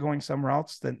consider going somewhere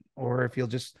else or if he'll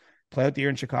just play out the year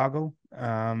in Chicago.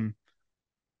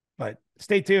 But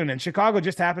stay tuned. And Chicago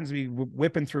just happens to be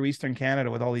whipping through Eastern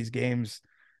Canada with all these games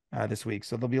this week.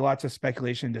 So there'll be lots of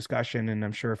speculation and discussion, and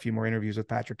I'm sure a few more interviews with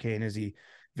Patrick Kane as he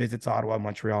visits Ottawa,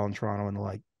 Montreal, and Toronto and the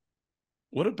like.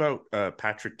 What about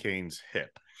Patrick Kane's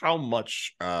hip? How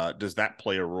much does that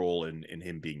play a role in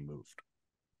him being moved?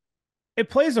 It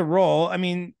plays a role. I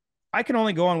mean, I can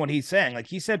only go on what he's saying. Like,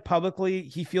 he said publicly,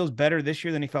 he feels better this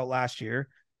year than he felt last year.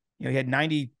 He had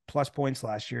 90 plus points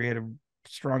last year. He had a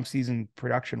strong season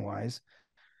production wise.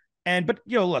 But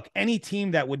look, any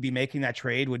team that would be making that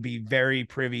trade would be very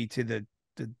privy to the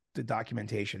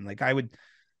documentation. Like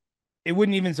it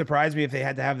wouldn't even surprise me if they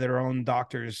had to have their own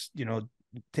doctors,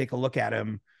 take a look at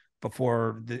him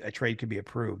before a trade could be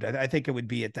approved. I think it would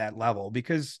be at that level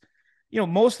because,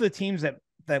 most of the teams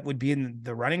that would be in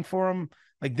the running for him,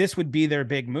 like this would be their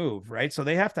big move, right? So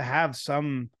they have to have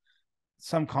some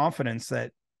confidence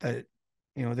that they're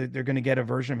going to get a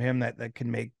version of him that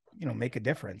can make a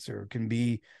difference or can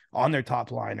be on their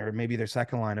top line or maybe their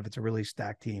second line if it's a really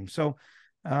stacked team. So,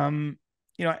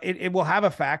 it will have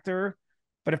a factor,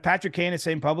 but if Patrick Kane is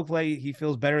saying publicly he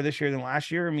feels better this year than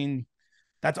last year, I mean,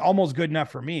 that's almost good enough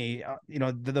for me.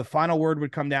 The final word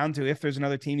would come down to if there's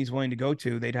another team he's willing to go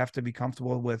to, they'd have to be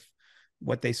comfortable with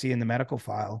what they see in the medical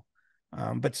file.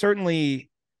 But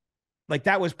certainly, like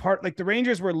that was like the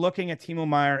Rangers were looking at Timo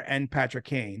Meier and Patrick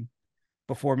Kane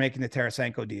before making the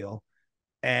Tarasenko deal.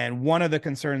 And one of the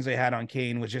concerns they had on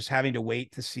Kane was just having to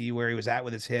wait to see where he was at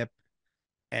with his hip.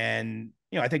 And,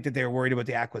 I think that they were worried about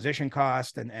the acquisition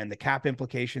cost and the cap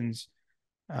implications.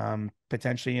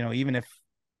 Potentially, even if,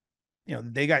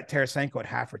 they got Tarasenko at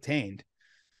half retained.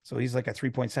 So he's like a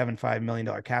 $3.75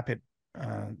 million cap hit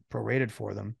prorated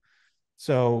for them.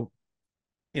 So,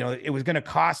 it was going to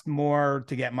cost more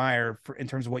to get Meier in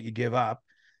terms of what you give up.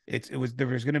 There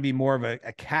was going to be more of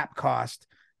a cap cost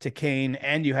to Kane,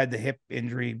 and you had the hip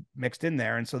injury mixed in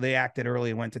there. And so they acted early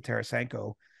and went to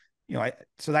Tarasenko,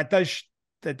 so that does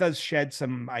shed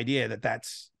some idea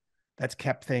that's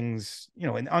kept things,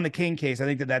 and on the Kane case, I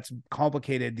think that's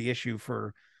complicated the issue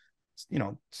for,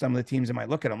 some of the teams that might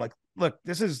look at them like, look,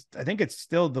 I think it's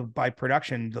still by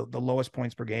production, the lowest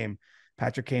points per game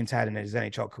Patrick Kane's had in his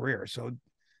NHL career. So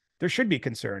there should be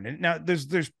concern. And now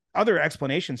there's other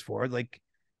explanations for it. Like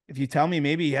if you tell me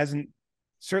maybe he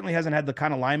certainly hasn't had the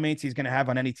kind of line mates he's going to have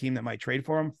on any team that might trade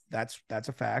for him, that's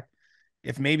a fact.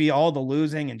 If maybe all the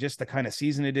losing and just the kind of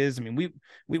season it is, I mean,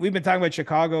 we've been talking about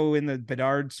Chicago in the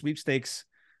Bedard sweepstakes,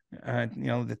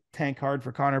 the tank card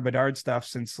for Connor Bedard stuff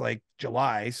since like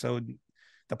July. So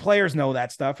the players know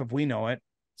that stuff if we know it.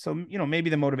 So, maybe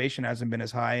the motivation hasn't been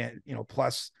as high,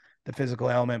 plus the physical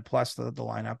element, plus the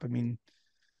lineup. I mean,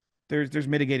 there's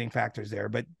mitigating factors there,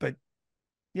 but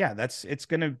yeah, it's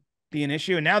going to be an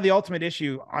issue. And now the ultimate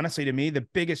issue, honestly, to me, the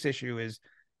biggest issue is,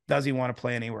 does he want to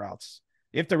play anywhere else?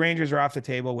 If the Rangers are off the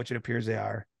table, which it appears they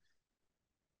are,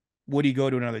 would he go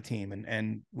to another team?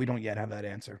 And we don't yet have that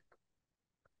answer.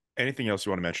 Anything else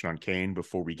you want to mention on Kane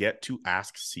before we get to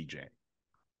Ask CJ?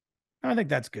 I think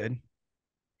that's good.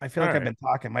 I feel like I've been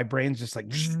talking. My brain's just like,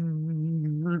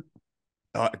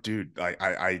 dude,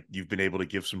 you've been able to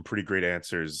give some pretty great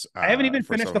answers. I haven't even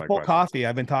finished the full coffee.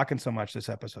 I've been talking so much this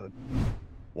episode.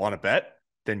 Want to bet?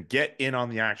 Then get in on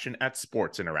the action at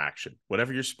Sports Interaction.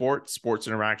 Whatever your sport, Sports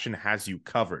Interaction has you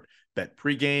covered. Bet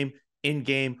pregame,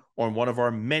 in-game, or in one of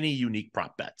our many unique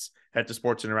prop bets. Head to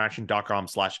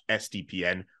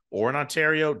sportsinteraction.com/SDPN, or in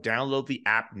Ontario, download the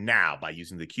app now by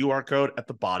using the QR code at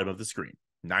the bottom of the screen.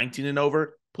 19 and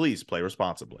over, please play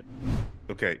responsibly.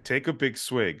 Okay, take a big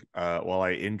swig while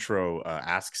I intro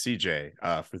Ask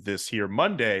CJ for this here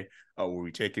Monday, where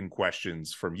we take in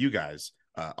questions from you guys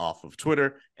off of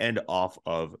Twitter and off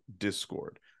of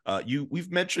Discord.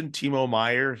 We've mentioned Timo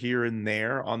Meier here and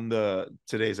there on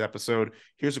today's episode.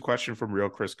 Here's a question from Real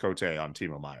Chris Cote on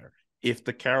Timo Meier. If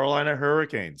the Carolina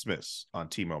Hurricanes miss on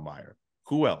Timo Meier,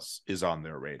 who else is on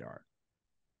their radar?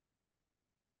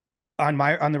 On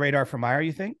the radar for Meier,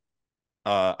 you think?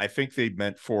 I think they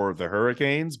meant for the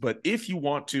Hurricanes, but if you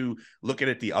want to look at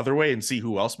it the other way and see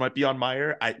who else might be on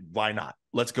Meier, why not?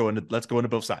 Let's go into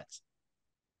both sides.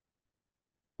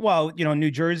 Well,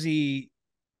 New Jersey,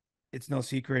 it's no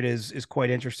secret, is quite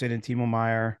interested in Timo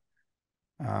Meier.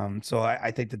 So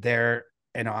I think that they're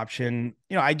an option.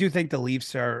 I do think the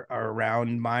Leafs are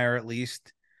around Meier at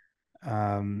least.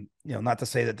 Not to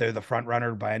say that they're the front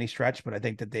runner by any stretch, but I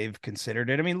think that they've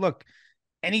considered it. I mean, look,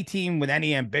 any team with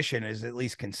any ambition has at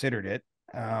least considered it.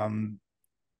 And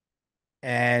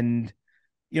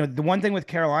the one thing with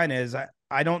Carolina is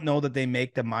I don't know that they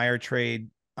make the Meier trade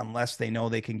unless they know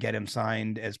they can get him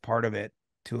signed as part of it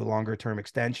to a longer term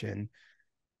extension.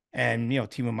 And,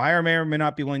 Timo Meier may or may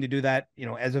not be willing to do that.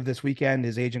 As of this weekend,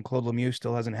 his agent Claude Lemieux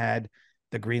still hasn't had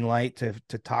the green light to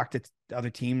talk to other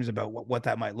teams about what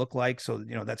that might look like. So,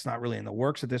 that's not really in the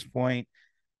works at this point.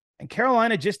 And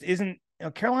Carolina just isn't,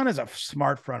 Carolina's a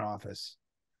smart front office,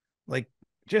 like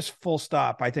just full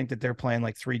stop. I think that they're playing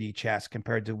like 3D chess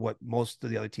compared to what most of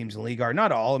the other teams in the league are.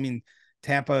 Not all. I mean,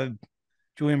 Tampa,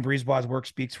 Julian Brisebois' work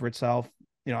speaks for itself.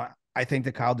 I think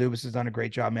that Kyle Dubas has done a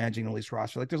great job managing the Leafs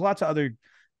roster. Like there's lots of other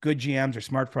good GMs or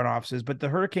smart front offices, but the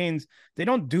Hurricanes, they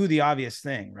don't do the obvious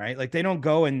thing, right? Like they don't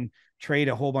go and trade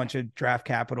a whole bunch of draft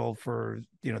capital for,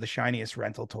 the shiniest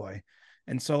rental toy.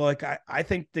 And so like, I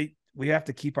think we have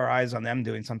to keep our eyes on them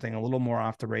doing something a little more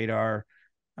off the radar.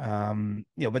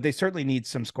 But they certainly need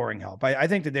some scoring help. I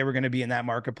think that they were going to be in that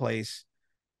marketplace,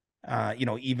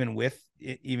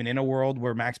 even in a world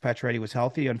where Max Pacioretty was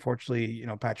healthy. Unfortunately,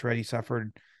 Pacioretty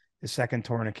suffered his second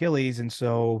torn Achilles. And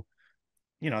so,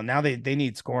 now they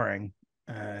need scoring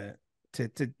to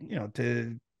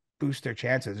boost their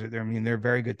chances. They're a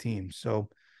very good team. So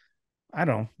I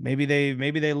don't know, maybe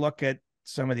they look at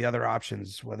some of the other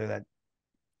options, whether that,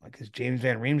 like, is James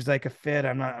Van Riemsdyk a fit?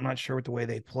 I'm not sure with the way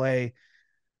they play.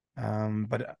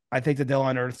 But I think that they'll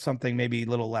unearth something maybe a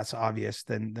little less obvious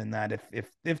than that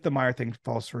if the Meier thing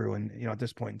falls through. And at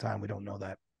this point in time, we don't know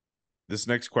that. This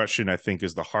next question, I think,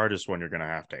 is the hardest one you're going to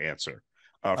have to answer.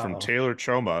 From Taylor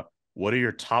Choma, what are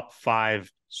your top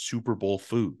 5 Super Bowl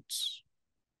foods?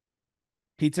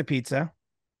 Pizza.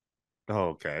 Oh,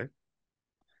 okay.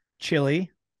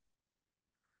 Chili.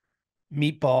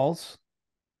 Meatballs.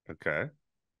 Okay.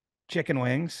 Chicken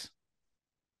wings.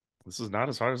 This is not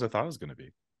as hard as I thought it was going to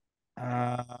be.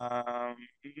 I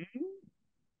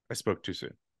spoke too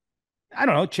soon. I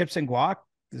don't know. Chips and guac.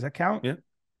 Does that count? Yeah,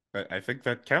 I think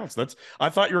that counts. I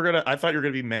thought you were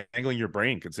gonna be mangling your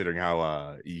brain, considering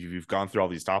how you've gone through all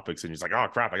these topics, and you're like, oh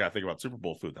crap, I gotta think about Super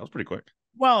Bowl food. That was pretty quick.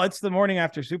 Well, it's the morning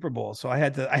after Super Bowl, so I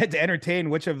had to entertain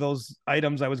which of those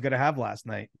items I was gonna have last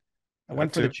night. I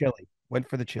went for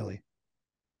the chili.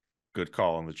 Good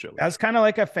call on the chili. That was kind of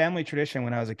like a family tradition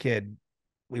when I was a kid.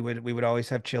 We would always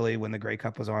have chili when the Grey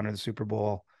Cup was on or the Super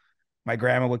Bowl. My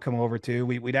grandma would come over too.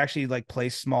 We'd actually like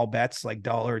place small bets, like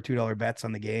 $1 or $2 bets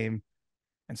on the game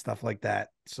and stuff like that.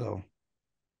 So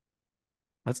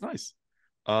that's nice.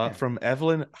 From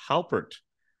Evelyn Halpert,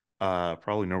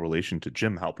 probably no relation to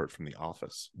Jim Halpert from The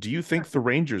Office. Do you think the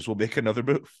Rangers will make another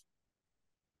move?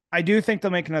 I do think they'll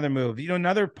make another move.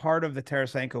 Another part of the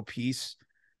Tarasenko piece,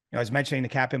 I was mentioning the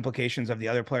cap implications of the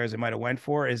other players they might have went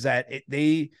for, is that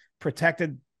they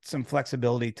protected some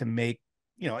flexibility to make,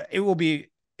 it will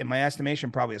be, in my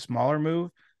estimation, probably a smaller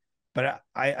move, but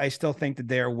I still think that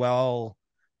they're well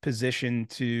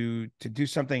positioned to do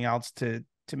something else to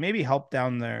maybe help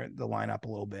down the lineup a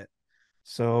little bit.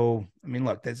 So, I mean,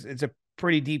 look, it's a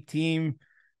pretty deep team,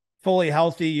 fully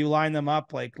healthy. You line them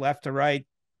up like left to right,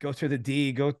 go through the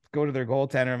D, go to their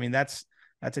goaltender. I mean, that's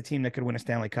a team that could win a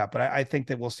Stanley Cup, but I think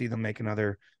that we'll see them make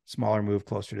another smaller move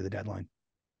closer to the deadline.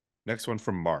 Next one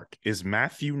from Mark. Is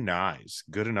Matthew Knies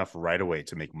good enough right away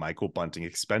to make Michael Bunting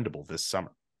expendable this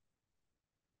summer?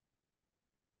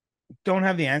 Don't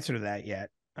have the answer to that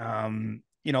yet.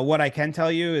 What I can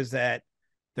tell you is that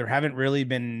there haven't really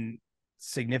been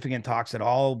significant talks at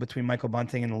all between Michael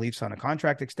Bunting and the Leafs on a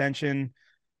contract extension.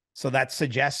 So that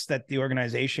suggests that the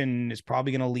organization is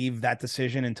probably going to leave that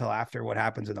decision until after what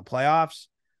happens in the playoffs.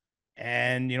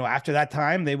 And, after that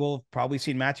time, they will probably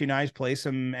see Matthew Knies play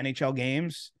some NHL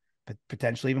games,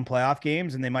 potentially even playoff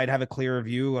games, and they might have a clearer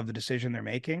view of the decision they're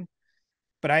making.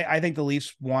 But I think the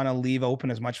Leafs want to leave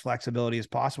open as much flexibility as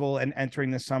possible. And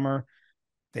entering this summer,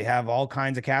 they have all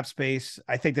kinds of cap space.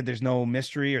 I think that there's no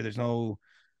mystery or there's no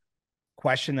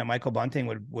question that Michael Bunting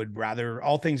would rather,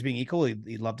 all things being equal,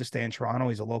 he'd love to stay in Toronto.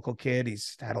 He's a local kid.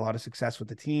 He's had a lot of success with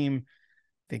the team.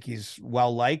 I think he's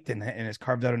well liked and has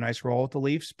carved out a nice role with the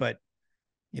Leafs, but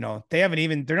they're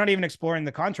not even exploring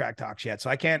the contract talks yet. So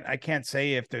I can't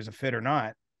say if there's a fit or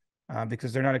not,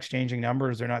 because they're not exchanging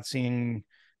numbers. They're not seeing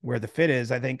where the fit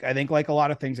is. I think like a lot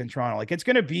of things in Toronto, like it's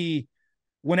going to be,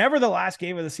 whenever the last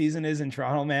game of the season is in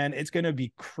Toronto, man, it's going to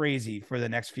be crazy for the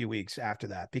next few weeks after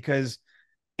that, because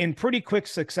in pretty quick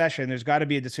succession, there's got to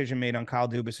be a decision made on Kyle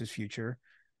Dubas's future,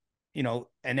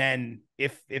 and then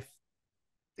if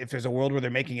there's a world where they're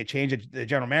making a change at the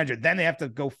general manager, then they have to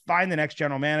go find the next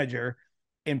general manager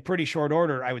in pretty short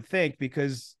order, I would think,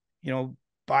 because,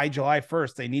 by July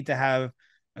 1st, they need to have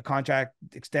a contract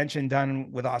extension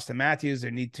done with Austin Matthews.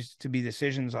 There need to be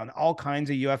decisions on all kinds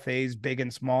of UFAs, big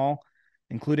and small,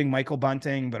 including Michael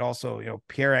Bunting, but also,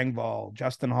 Pierre Engvall,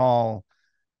 Justin Hall,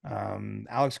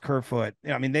 Alex Kerfoot.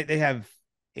 They have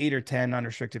 8 or 10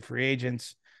 unrestricted free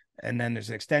agents, and then there's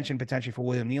an extension potentially for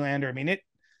William Nylander.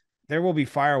 There will be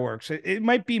fireworks. It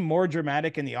might be more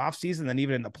dramatic in the offseason than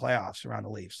even in the playoffs around the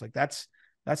Leafs. Like that's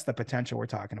the potential we're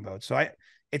talking about. So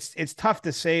it's tough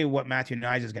to say what Matthew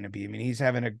Knies is going to be. He's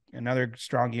having another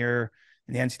strong year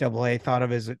in the NCAA, thought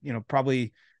of as,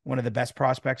 probably one of the best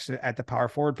prospects at the power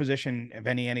forward position of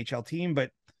any NHL team.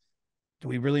 But do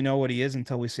we really know what he is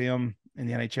until we see him in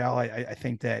the NHL? I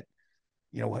think that,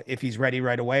 if he's ready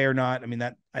right away or not,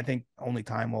 I think only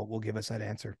time will give us that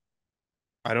answer.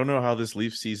 I don't know how this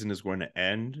Leaf season is going to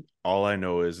end. All I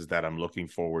know is that I'm looking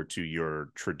forward to your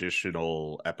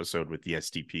traditional episode with the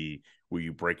SDP where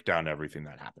you break down everything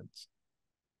that happens.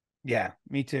 Yeah,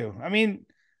 me too. I mean,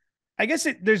 I guess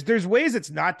there's ways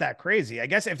it's not that crazy. I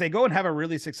guess if they go and have a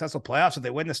really successful playoffs, if they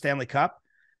win the Stanley Cup,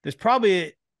 there's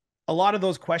probably a lot of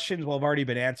those questions will have already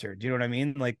been answered. Do you know what I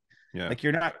mean? Like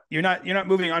you're not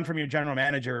moving on from your general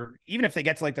manager, even if they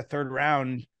get to like the third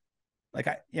round. Like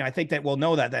I think that we'll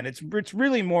know that then. It's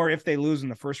really more if they lose in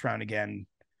the first round again.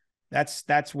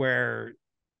 That's where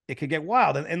it could get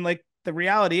wild. And like the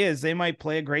reality is they might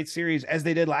play a great series as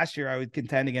they did last year. I would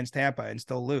contend against Tampa and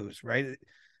still lose, right?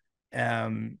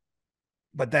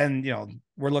 But then,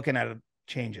 we're looking at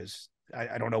changes.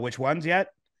 I don't know which ones yet,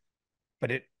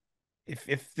 but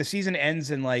if the season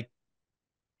ends in like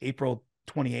April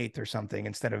 28th or something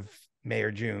instead of May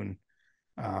or June,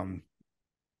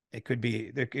 it could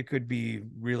be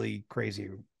really crazy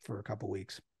for a couple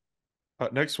weeks.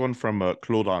 Next one from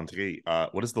Claude Andre.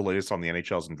 What is the latest on the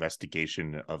NHL's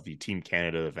investigation of the Team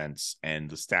Canada events and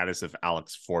the status of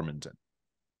Alex Formanton?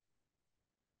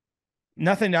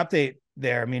 Nothing to update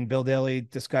there. I mean, Bill Daly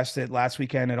discussed it last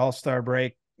weekend at All-Star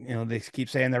break. They keep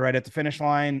saying they're right at the finish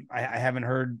line. I haven't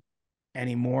heard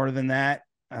any more than that.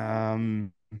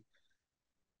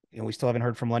 We still haven't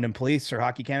heard from London Police or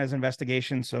Hockey Canada's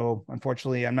investigation. So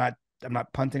unfortunately, I'm not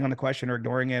punting on the question or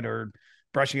ignoring it or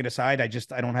brushing it aside. I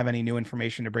don't have any new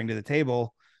information to bring to the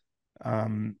table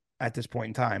at this point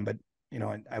in time. But,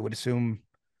 I would assume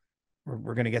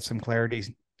we're going to get some clarity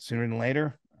sooner than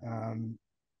later.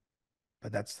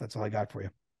 But that's all I got for you.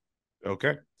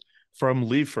 Okay. From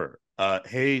Leafer.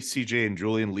 Hey, CJ and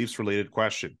Julian, Leafs related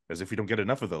question, as if we don't get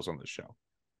enough of those on this show.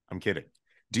 I'm kidding.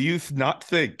 Do you not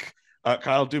think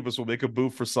Kyle Dubas will make a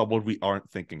move for someone we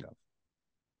aren't thinking of?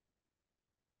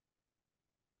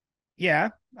 Yeah,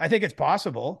 I think it's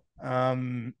possible.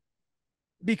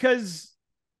 Because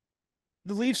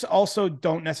the Leafs also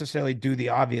don't necessarily do the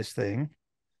obvious thing.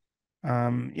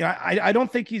 I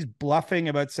don't think he's bluffing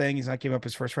about saying he's not giving up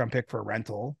his first round pick for a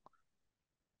rental.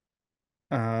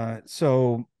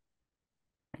 So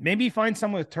maybe find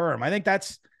someone with term. I think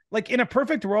that's like in a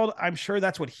perfect world, I'm sure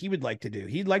that's what he would like to do.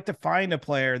 He'd like to find a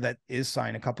player that is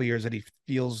signed a couple years that he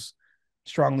feels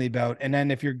strongly about. And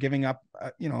then if you're giving up,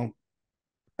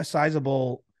 a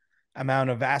sizable amount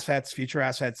of assets, future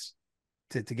assets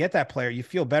to get that player, you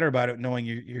feel better about it knowing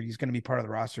he's going to be part of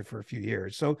the roster for a few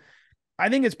years. So I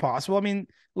think it's possible. I mean,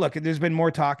 look, there's been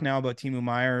more talk now about Timo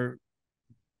Meier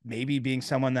maybe being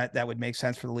someone that would make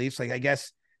sense for the Leafs. Like, I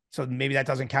guess, so maybe that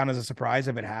doesn't count as a surprise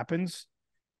if it happens.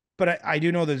 But I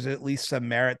do know there's at least some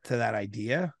merit to that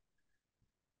idea.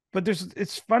 But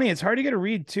it's funny. It's hard to get a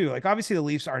read too. Like, obviously the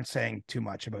Leafs aren't saying too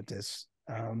much about this.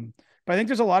 But I think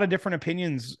there's a lot of different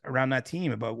opinions around that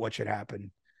team about what should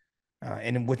happen.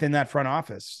 And within that front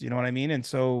office, you know what I mean? And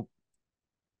so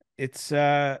it's,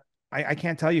 I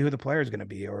can't tell you who the player is going to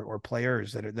be or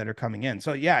players that are coming in.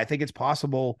 So yeah, I think it's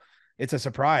possible it's a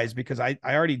surprise because I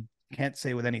already can't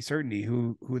say with any certainty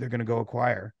who they're going to go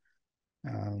acquire.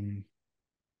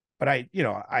 But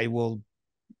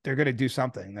they're going to do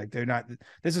something. Like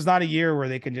this is not a year where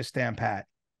they can just stand pat.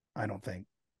 I don't think.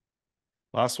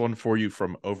 Last one for you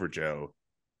from Overjoe.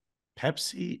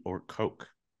 Pepsi or Coke?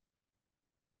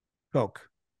 Coke.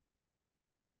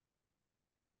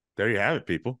 There you have it,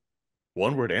 people.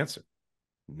 One word answer.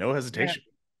 No hesitation.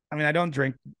 Yeah. I mean, I don't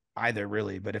drink either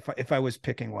really, but if I was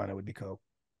picking one, it would be Coke.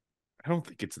 I don't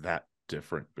think it's that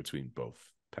different between both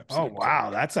Pepsi. Oh, wow.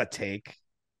 Coke. That's a take.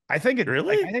 I think it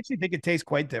really, I actually think it tastes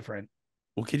quite different.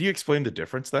 Well, can you explain the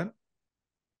difference then?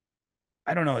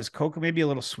 I don't know. Is Coke maybe a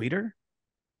little sweeter?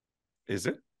 Is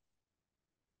it?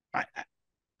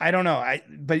 I don't know.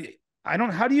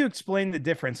 How do you explain the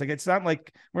difference? Like, it's not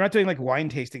like we're not doing like wine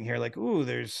tasting here. Like, ooh,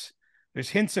 there's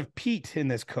hints of peat in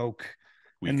this Coke.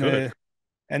 And the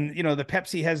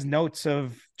Pepsi has notes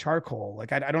of charcoal.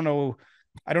 Like, I don't know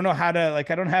how to,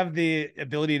 like, I don't have the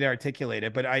ability to articulate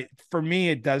it, but for me,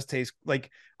 it does taste like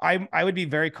I would be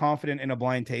very confident in a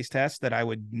blind taste test that I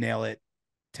would nail it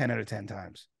 10 out of 10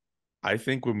 times. I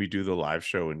think when we do the live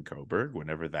show in Coburg,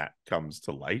 whenever that comes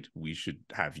to light, we should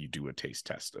have you do a taste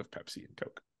test of Pepsi and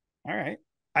Coke. All right.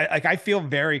 I feel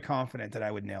very confident that I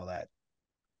would nail that.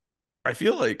 I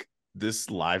feel like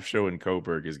this live show in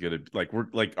Coburg is going to, like, we're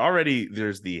like already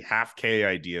there's the half K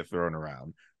idea thrown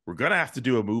around. We're going to have to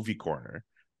do a movie corner.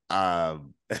 I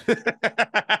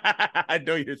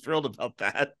know you're thrilled about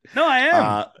that. No, I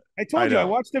am. I told you I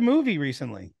watched a movie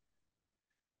recently.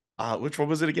 Which one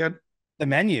was it again? The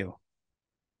Menu.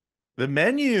 The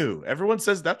Menu. Everyone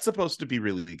says that's supposed to be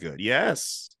really good.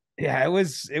 Yes. Yeah, it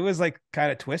was like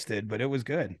kind of twisted, but it was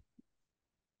good.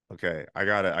 Okay, I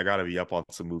gotta be up on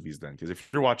some movies then, because if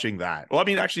you're watching that, well, I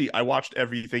mean, actually, I watched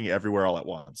Everything Everywhere All at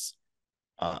Once.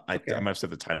 I might have said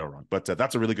the title wrong, but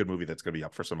that's a really good movie that's gonna be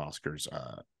up for some Oscars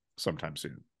sometime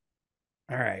soon.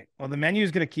 All right. Well, the menu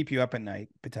is gonna keep you up at night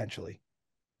potentially.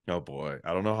 Oh boy,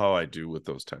 I don't know how I do with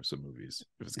those types of movies.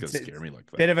 If it's gonna scare me like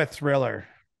that. Bit of a thriller.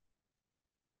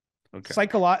 Okay.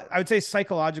 I would say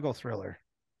psychological thriller.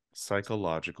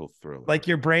 Psychological thriller. Like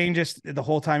your brain just the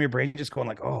whole time, your brain just going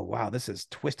like, oh wow, this is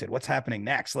twisted. What's happening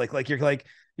next? Like you're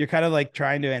kind of like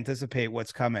trying to anticipate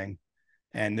what's coming.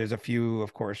 And there's a few,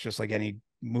 of course, just like any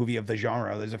movie of the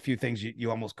genre, there's a few things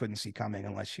you almost couldn't see coming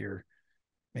unless you're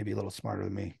maybe a little smarter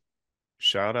than me.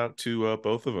 Shout out to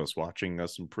both of us watching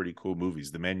some pretty cool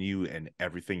movies, The Menu and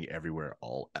Everything Everywhere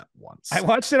All at Once. I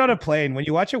watched it on a plane. When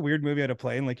you watch a weird movie on a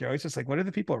plane, like you're always just like, what are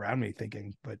the people around me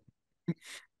thinking? But do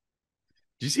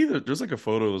you see there's like a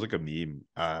photo, it was like a meme.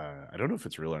 I don't know if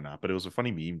it's real or not, but it was a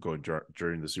funny meme going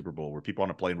during the Super Bowl where people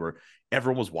on a plane where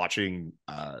everyone was watching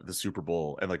the Super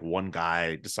Bowl and like one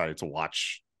guy decided to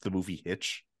watch the movie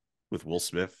Hitch with Will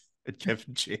Smith and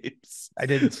Kevin James. I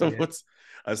didn't see it.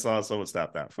 I saw someone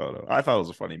snap that photo. I thought it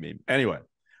was a funny meme. Anyway,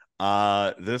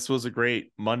 this was a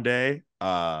great Monday.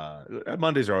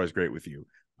 Mondays are always great with you.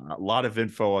 A lot of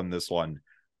info on this one.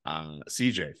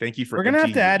 CJ, thank you for. We're gonna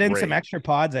have to add in some extra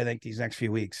pods, I think, these next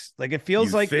few weeks. Like it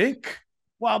feels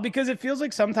well, because it feels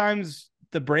like sometimes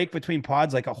the break between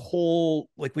pods, like a whole,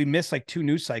 like we miss like 2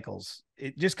 news cycles,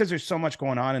 just because there's so much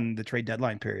going on in the trade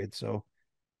deadline period. So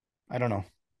I don't know.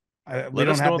 Let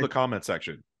us know in the comment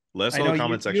section. Let us know in the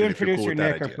comment section. You and producer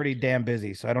Nick are pretty damn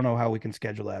busy, so I don't know how we can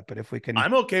schedule that. But if we can,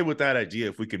 I'm okay with that idea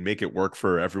if we can make it work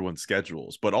for everyone's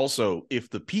schedules. But also,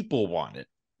 if the people want it.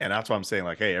 And that's why I'm saying,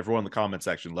 like, hey, everyone in the comment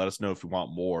section, let us know if you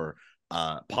want more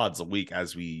pods a week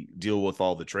as we deal with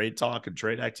all the trade talk and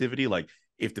trade activity. Like,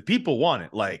 if the people want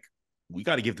it, like, we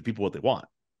got to give the people what they want.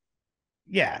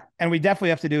 Yeah. And we definitely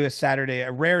have to do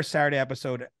a rare Saturday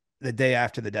episode the day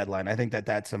after the deadline. I think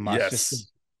that's a must. Yes.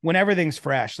 Just when everything's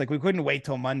fresh. Like, we couldn't wait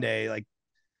till Monday. Like,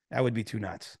 that would be too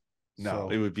nuts.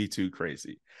 No, it would be too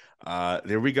crazy.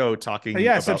 There we go. Talking.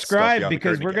 About subscribe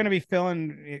because we're going to be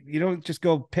filling. You don't just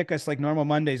go pick us like normal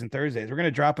Mondays and Thursdays. We're going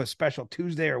to drop a special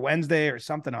Tuesday or Wednesday or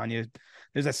something on you.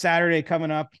 There's a Saturday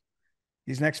coming up.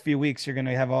 These next few weeks, you're going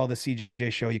to have all the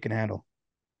CJ show you can handle.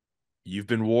 You've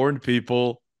been warned,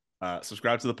 people.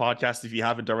 Subscribe to the podcast if you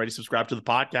haven't already. Subscribe to the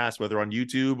podcast, whether on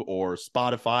YouTube or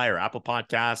Spotify or Apple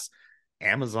Podcasts,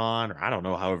 Amazon, or I don't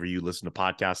know, however you listen to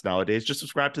podcasts nowadays. Just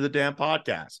subscribe to the damn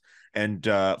podcast and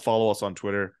follow us on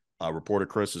Twitter. Reporter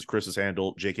Chris is Chris's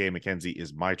handle. JK McKenzie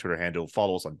is my Twitter handle.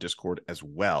 Follow us on Discord as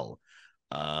well.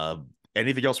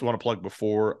 Anything else we want to plug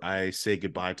before I say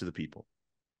goodbye to the people?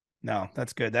 No,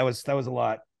 that's good. That was a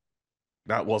lot.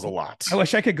 That was a lot. I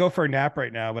wish I could go for a nap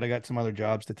right now, but I got some other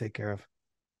jobs to take care of.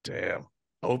 Damn.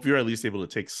 I hope you're at least able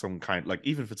to take some kind, like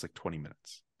even if it's like 20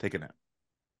 minutes, take a nap.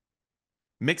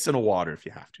 Mix in a water if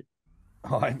you have to.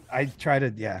 Oh, I try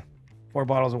to, 4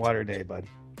 bottles of water a day, bud.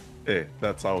 Hey,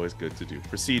 that's always good to do.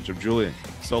 For Siege, I'm Julian.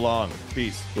 So long.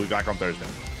 Peace. We'll be back on Thursday.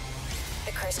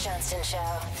 The Chris Johnston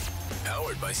Show.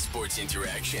 Powered by Sports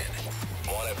Interaction.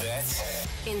 Want to bet?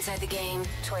 Inside the game,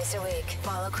 twice a week.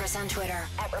 Follow Chris on Twitter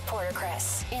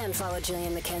 @ReporterChris. And follow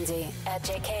Julian McKenzie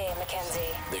 @JK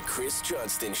McKenzie. The Chris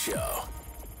Johnston Show.